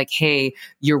me of like, hey,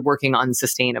 you're working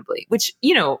unsustainably, which,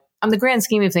 you know, on the grand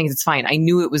scheme of things, it's fine. I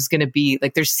knew it was going to be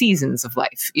like, there's seasons of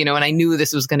life, you know, and I knew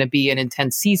this was going to be an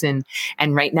intense season.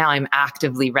 And right now I'm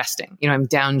actively resting, you know, I'm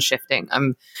downshifting,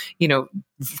 I'm, you know,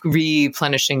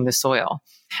 replenishing the soil.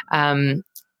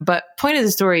 But point of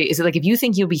the story is that like, if you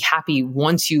think you'll be happy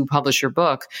once you publish your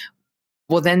book,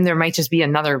 well, then there might just be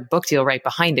another book deal right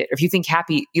behind it. Or if you think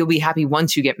you'll be happy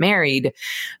once you get married,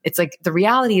 it's like the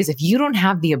reality is if you don't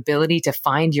have the ability to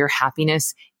find your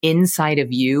happipiness inside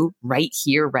of you right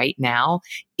here, right now,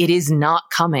 it is not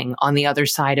coming on the other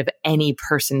side of any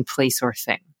person, place, or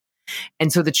thing.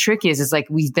 And so the trick is like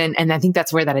and I think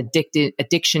that's where that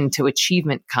addiction to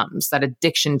achievement comes, that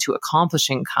addiction to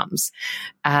accomplishing comes.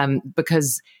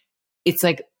 Because it's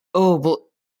like, oh, well,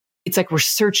 it's like we're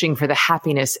searching for the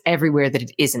happiness everywhere that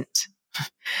it isn't.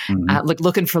 Mm-hmm. Like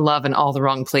looking for love in all the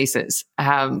wrong places,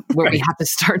 where we have to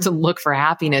start to look for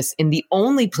happiness in the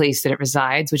only place that it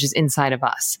resides, which is inside of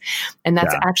us. And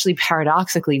that's actually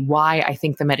paradoxically why I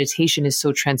think the meditation is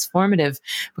so transformative,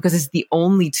 because it's the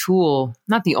only tool,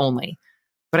 not the only,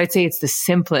 but I'd say it's the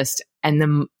simplest and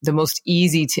the most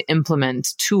easy to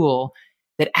implement tool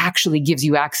that actually gives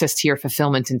you access to your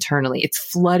fulfillment internally. It's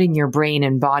flooding your brain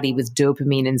and body with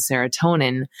dopamine and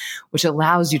serotonin, which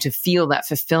allows you to feel that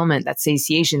fulfillment, that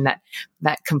satiation,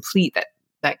 that complete,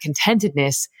 that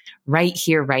contentedness right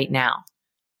here, right now.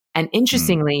 And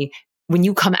interestingly, when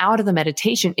you come out of the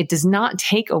meditation, it does not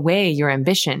take away your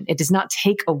ambition. It does not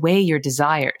take away your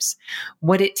desires.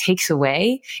 What it takes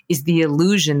away is the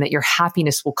illusion that your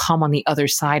happiness will come on the other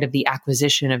side of the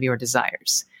acquisition of your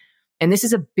desires. And this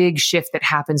is a big shift that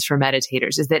happens for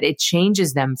meditators, is that it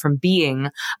changes them from being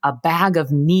a bag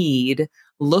of need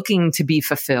looking to be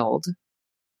fulfilled,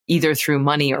 either through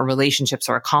money or relationships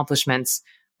or accomplishments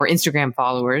or Instagram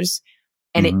followers.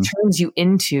 And it turns you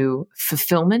into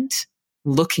fulfillment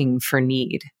looking for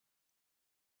need.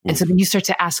 And so then you start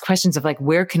to ask questions of like,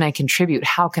 where can I contribute?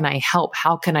 How can I help?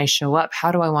 How can I show up?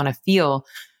 How do I want to feel?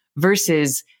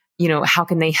 Versus, how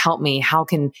can they help me? How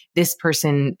can this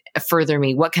person further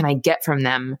me? What can I get from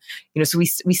them? So we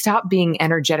stop being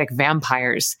energetic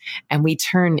vampires and we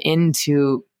turn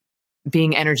into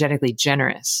being energetically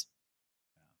generous.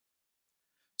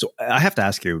 So I have to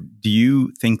ask you, do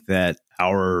you think that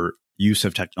our use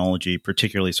of technology,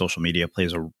 particularly social media,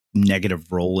 plays a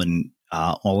negative role in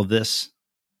all of this?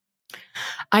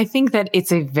 I think that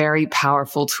it's a very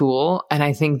powerful tool. And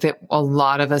I think that a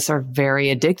lot of us are very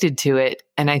addicted to it.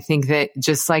 And I think that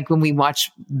just like when we watch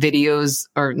videos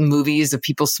or movies of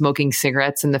people smoking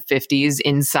cigarettes in the 50s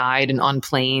inside and on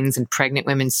planes and pregnant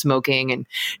women smoking and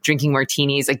drinking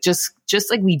martinis, like just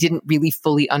like we didn't really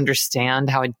fully understand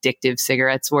how addictive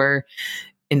cigarettes were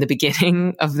in the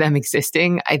beginning of them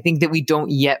existing, I think that we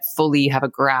don't yet fully have a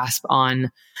grasp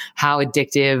on how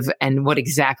addictive and what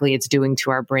exactly it's doing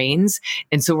to our brains.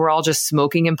 And so we're all just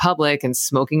smoking in public and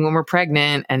smoking when we're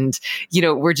pregnant. And,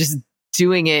 we're just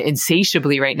doing it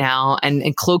insatiably right now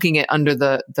and cloaking it under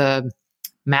the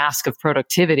mask of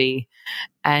productivity.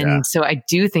 And so I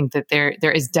do think that there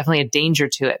is definitely a danger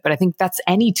to it, but I think that's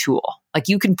any tool. Like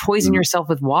you can poison yourself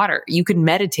with water. You can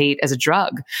meditate as a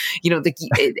drug,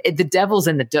 the devil's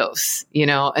in the dose,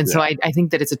 and so I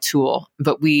think that it's a tool,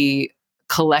 but we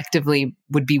collectively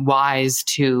would be wise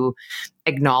to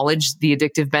acknowledge the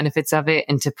addictive benefits of it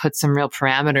and to put some real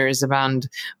parameters around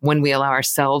when we allow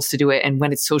ourselves to do it and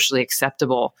when it's socially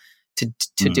acceptable to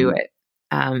do it.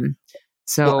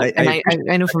 So, well,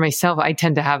 I know for myself, I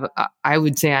tend to have, I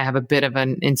would say I have a bit of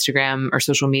an Instagram or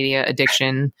social media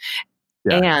addiction.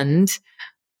 Yeah. And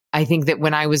I think that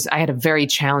when I had a very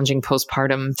challenging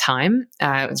postpartum time.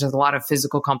 There's a lot of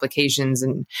physical complications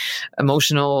and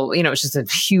emotional, it's just a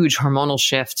huge hormonal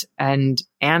shift. And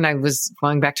I was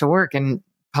going back to work and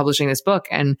publishing this book.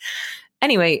 And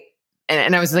anyway,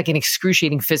 and I was like in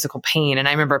excruciating physical pain. And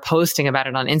I remember posting about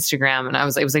it on Instagram and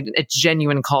it was like a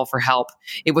genuine call for help.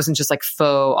 It wasn't just like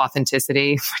faux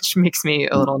authenticity, which makes me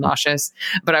a little nauseous,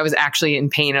 but I was actually in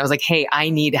pain. I was like, hey, I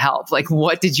need help. Like,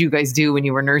 what did you guys do when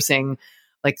you were nursing?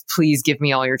 Like, please give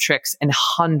me all your tricks. And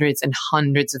hundreds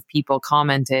of people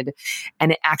commented.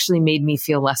 And it actually made me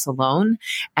feel less alone.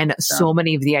 And so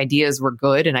many of the ideas were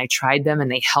good. And I tried them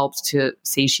and they helped to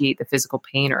satiate the physical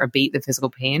pain or abate the physical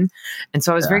pain. And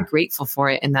so I was very grateful for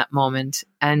it in that moment.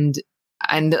 And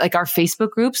like our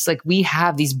Facebook groups, like we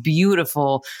have these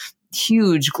beautiful,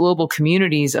 huge global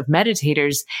communities of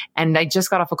meditators. And I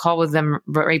just got off a call with them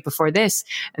right before this.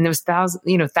 And there was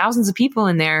thousands of people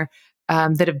in there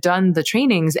that have done the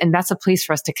trainings. And that's a place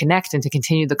for us to connect and to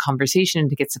continue the conversation and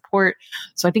to get support.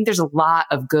 So I think there's a lot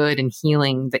of good and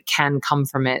healing that can come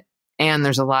from it. And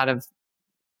there's a lot of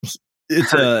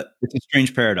It's a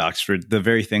strange paradox for the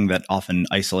very thing that often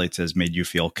isolates has made you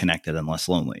feel connected and less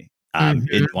lonely.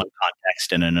 In one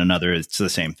context, and in another, it's the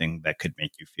same thing that could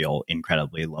make you feel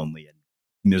incredibly lonely and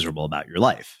miserable about your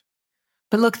life.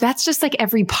 But look, that's just like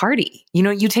every party.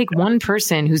 You take one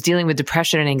person who's dealing with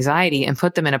depression and anxiety and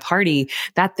put them in a party,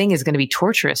 that thing is going to be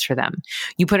torturous for them.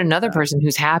 You put another person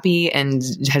who's happy and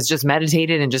has just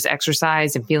meditated and just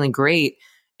exercised and feeling great,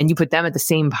 and you put them at the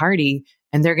same party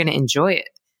and they're going to enjoy it.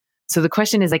 So the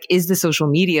question is like, is the social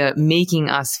media making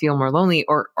us feel more lonely,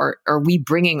 or are we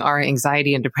bringing our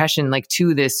anxiety and depression like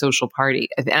to this social party?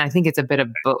 And I think it's a bit of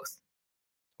both.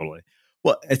 Totally.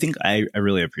 Well, I think I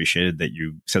really appreciated that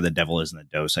you said the devil is in the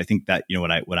dose. I think that,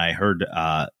 when I heard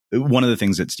one of the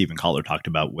things that Stephen Kotler talked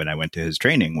about when I went to his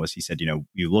training was he said,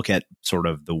 you look at sort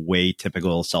of the way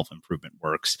typical self-improvement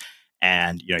works.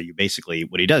 And, you basically,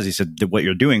 what he does, he said that what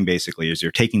you're doing basically is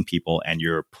you're taking people and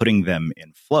you're putting them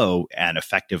in flow and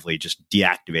effectively just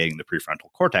deactivating the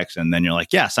prefrontal cortex. And then you're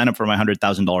like, yeah, sign up for my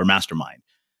 $100,000 mastermind.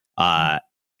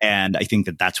 And I think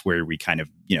that that's where we kind of,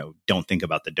 don't think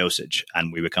about the dosage,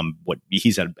 and we become what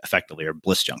he said effectively are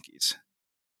bliss junkies.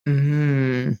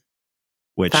 Mm-hmm.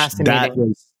 Which that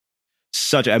was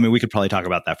we could probably talk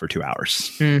about that for 2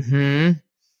 hours. Mm-hmm.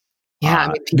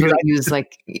 Yeah, people that use I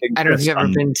don't know if you've ever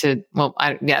been to. Well,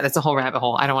 that's a whole rabbit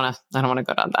hole. I don't want to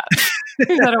go down that.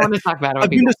 I don't want to talk about it. I've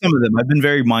been to some of them. I've been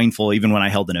very mindful, even when I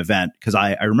held an event, because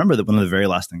I remember that one of the very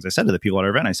last things I said to the people at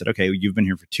our event, I said, "Okay, you've been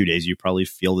here for 2 days. You probably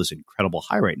feel this incredible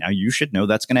high right now. You should know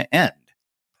that's going to end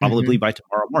probably by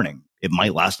tomorrow morning. It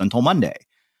might last until Monday."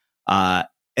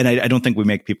 And I don't think we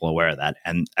make people aware of that,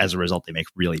 and as a result, they make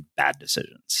really bad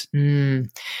decisions.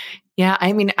 Yeah,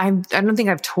 I mean, I don't think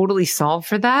I've totally solved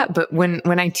for that, but when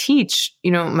I teach,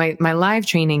 my live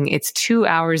training, it's 2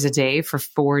 hours a day for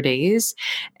 4 days.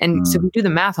 And so we do the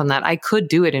math on that. I could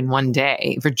do it in one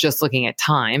day if we're just looking at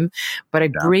time, but I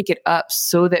break it up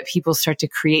so that people start to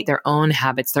create their own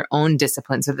habits, their own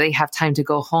disciplines, so they have time to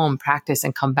go home, practice,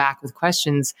 and come back with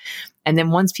questions. And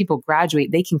then once people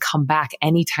graduate, they can come back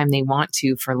anytime they want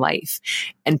to for life.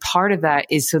 And part of that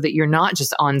is so that you're not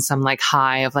just on some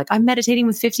high of I'm meditating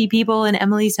with 50 people and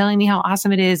Emily's telling me how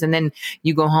awesome it is. And then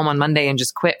you go home on Monday and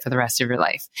just quit for the rest of your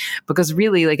life. Because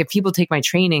really, if people take my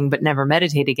training but never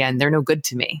meditate again, they're no good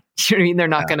to me. You know what I mean? They're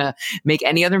not going to make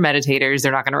any other meditators.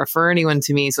 They're not going to refer anyone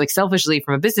to me. So selfishly,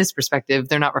 from a business perspective,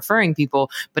 they're not referring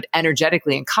people, but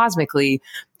energetically and cosmically,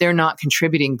 they're not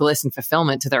contributing bliss and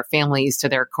fulfillment to their families, to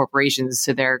their corporations,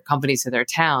 to their companies, to their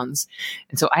towns.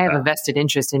 And so I have a vested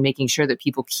interest in making sure that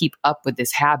people keep up with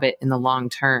this habit in the long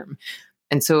term.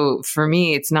 And so for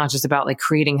me, it's not just about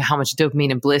creating how much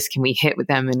dopamine and bliss can we hit with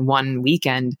them in one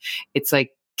weekend. It's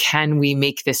can we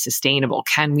make this sustainable?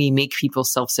 Can we make people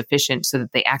self-sufficient so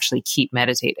that they actually keep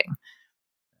meditating?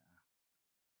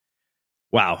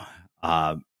 Wow.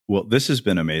 Well, this has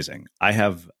been amazing. I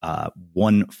have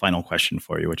one final question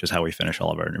for you, which is how we finish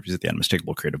all of our interviews at the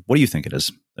Unmistakable Creative. What do you think it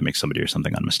is that makes somebody or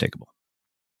something unmistakable?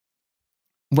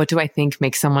 What do I think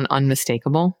makes someone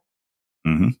unmistakable?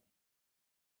 Mm-hmm.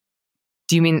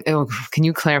 Do you mean, can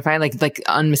you clarify,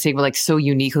 unmistakable, so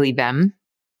uniquely them?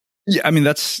 Yeah, I mean,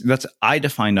 that's I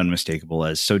defined unmistakable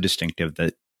as so distinctive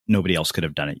that nobody else could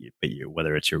have done it but you.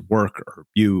 Whether it's your work or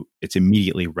you, it's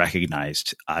immediately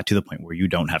recognized to the point where you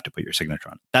don't have to put your signature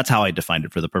on it. That's how I defined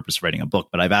it for the purpose of writing a book.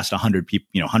 But I've asked 100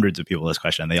 people, hundreds of people this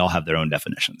question, and they all have their own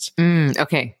definitions.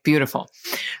 Okay, beautiful.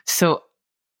 So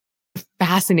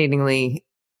fascinatingly,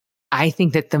 I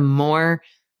think that the more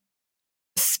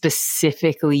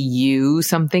specifically you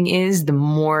something is, the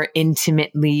more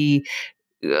intimately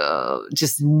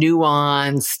just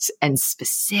nuanced and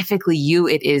specifically you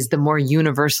it is, the more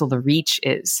universal the reach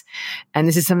is. And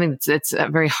this is something that's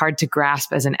very hard to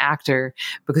grasp as an actor,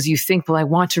 because you think, well, I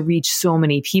want to reach so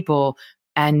many people.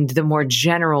 And the more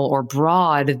general or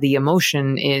broad the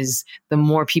emotion is, the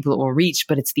more people it will reach.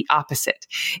 But it's the opposite.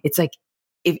 It's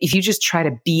if you just try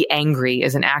to be angry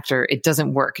as an actor, it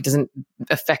doesn't work. It doesn't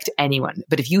affect anyone.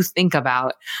 But if you think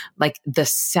about the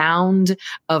sound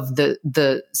of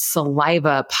the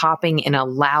saliva popping in a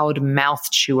loud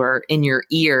mouth chewer in your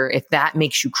ear, if that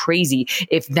makes you crazy,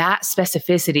 if that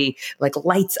specificity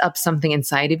lights up something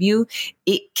inside of you,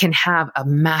 it can have a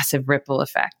massive ripple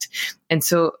effect. And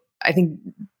so I think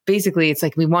basically it's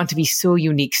we want to be so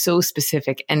unique, so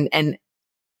specific, and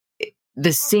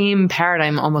the same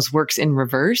paradigm almost works in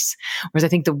reverse. Whereas I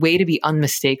think the way to be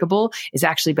unmistakable is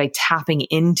actually by tapping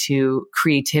into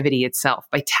creativity itself,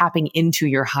 by tapping into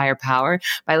your higher power,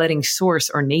 by letting source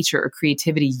or nature or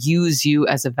creativity use you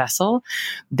as a vessel.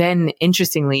 Then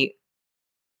interestingly,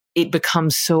 it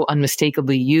becomes so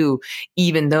unmistakably you,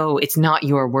 even though it's not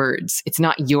your words, it's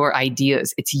not your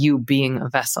ideas, it's you being a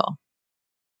vessel.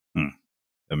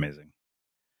 Amazing.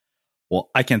 Well,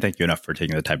 I can't thank you enough for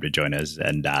taking the time to join us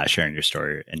and sharing your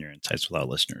story and your insights with our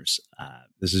listeners.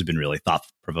 This has been really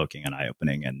thought-provoking and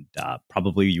eye-opening, and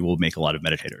probably you will make a lot of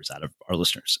meditators out of our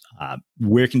listeners.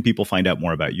 Where can people find out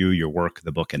more about you, your work,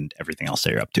 the book, and everything else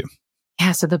that you're up to?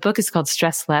 Yeah, so the book is called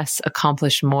Stress Less,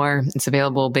 Accomplish More. It's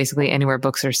available basically anywhere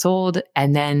books are sold.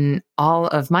 And then all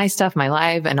of my stuff, my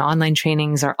live and online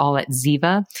trainings are all at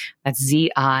Ziva. That's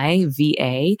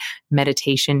Ziva,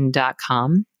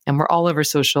 meditation.com. And we're all over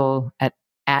social at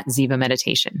Ziva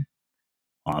Meditation.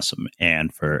 Awesome.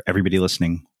 And for everybody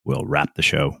listening, we'll wrap the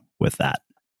show with that.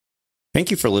 Thank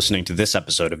you for listening to this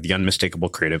episode of the Unmistakable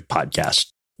Creative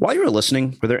Podcast. While you were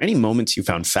listening, were there any moments you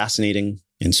found fascinating,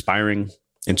 inspiring,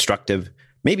 instructive,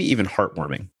 maybe even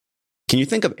heartwarming? Can you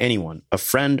think of anyone, a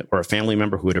friend or a family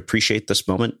member who would appreciate this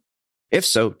moment? If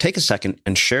so, take a second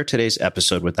and share today's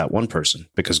episode with that one person,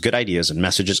 because good ideas and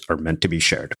messages are meant to be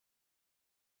shared.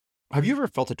 Have you ever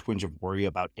felt a twinge of worry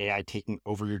about AI taking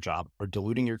over your job or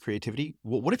diluting your creativity?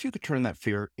 Well, what if you could turn that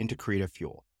fear into creative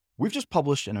fuel? We've just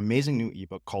published an amazing new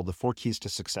ebook called The 4 Keys to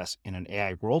Success in an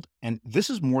AI World, and this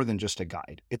is more than just a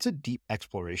guide. It's a deep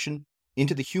exploration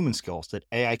into the human skills that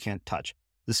AI can't touch,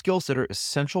 the skills that are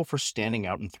essential for standing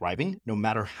out and thriving, no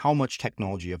matter how much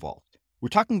technology evolves. We're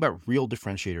talking about real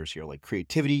differentiators here, like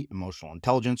creativity, emotional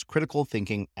intelligence, critical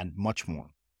thinking, and much more.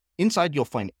 Inside, you'll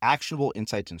find actionable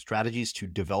insights and strategies to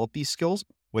develop these skills,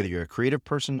 whether you're a creative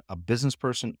person, a business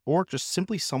person, or just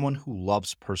simply someone who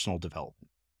loves personal development.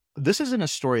 This isn't a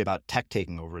story about tech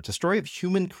taking over. It's a story of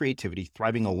human creativity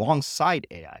thriving alongside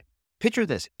AI. Picture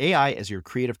this, AI as your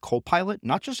creative co-pilot,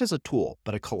 not just as a tool,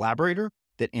 but a collaborator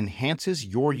that enhances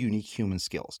your unique human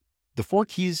skills. The 4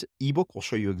 Keys ebook will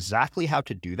show you exactly how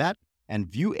to do that and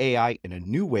view AI in a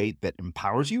new way that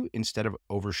empowers you instead of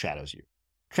overshadows you.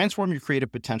 Transform your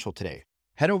creative potential today.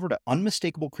 Head over to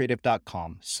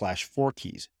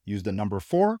unmistakablecreative.com/4keys. Use the number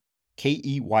 4,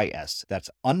 KEYS. That's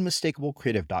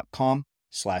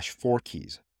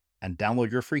unmistakablecreative.com/4keys and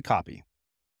download your free copy.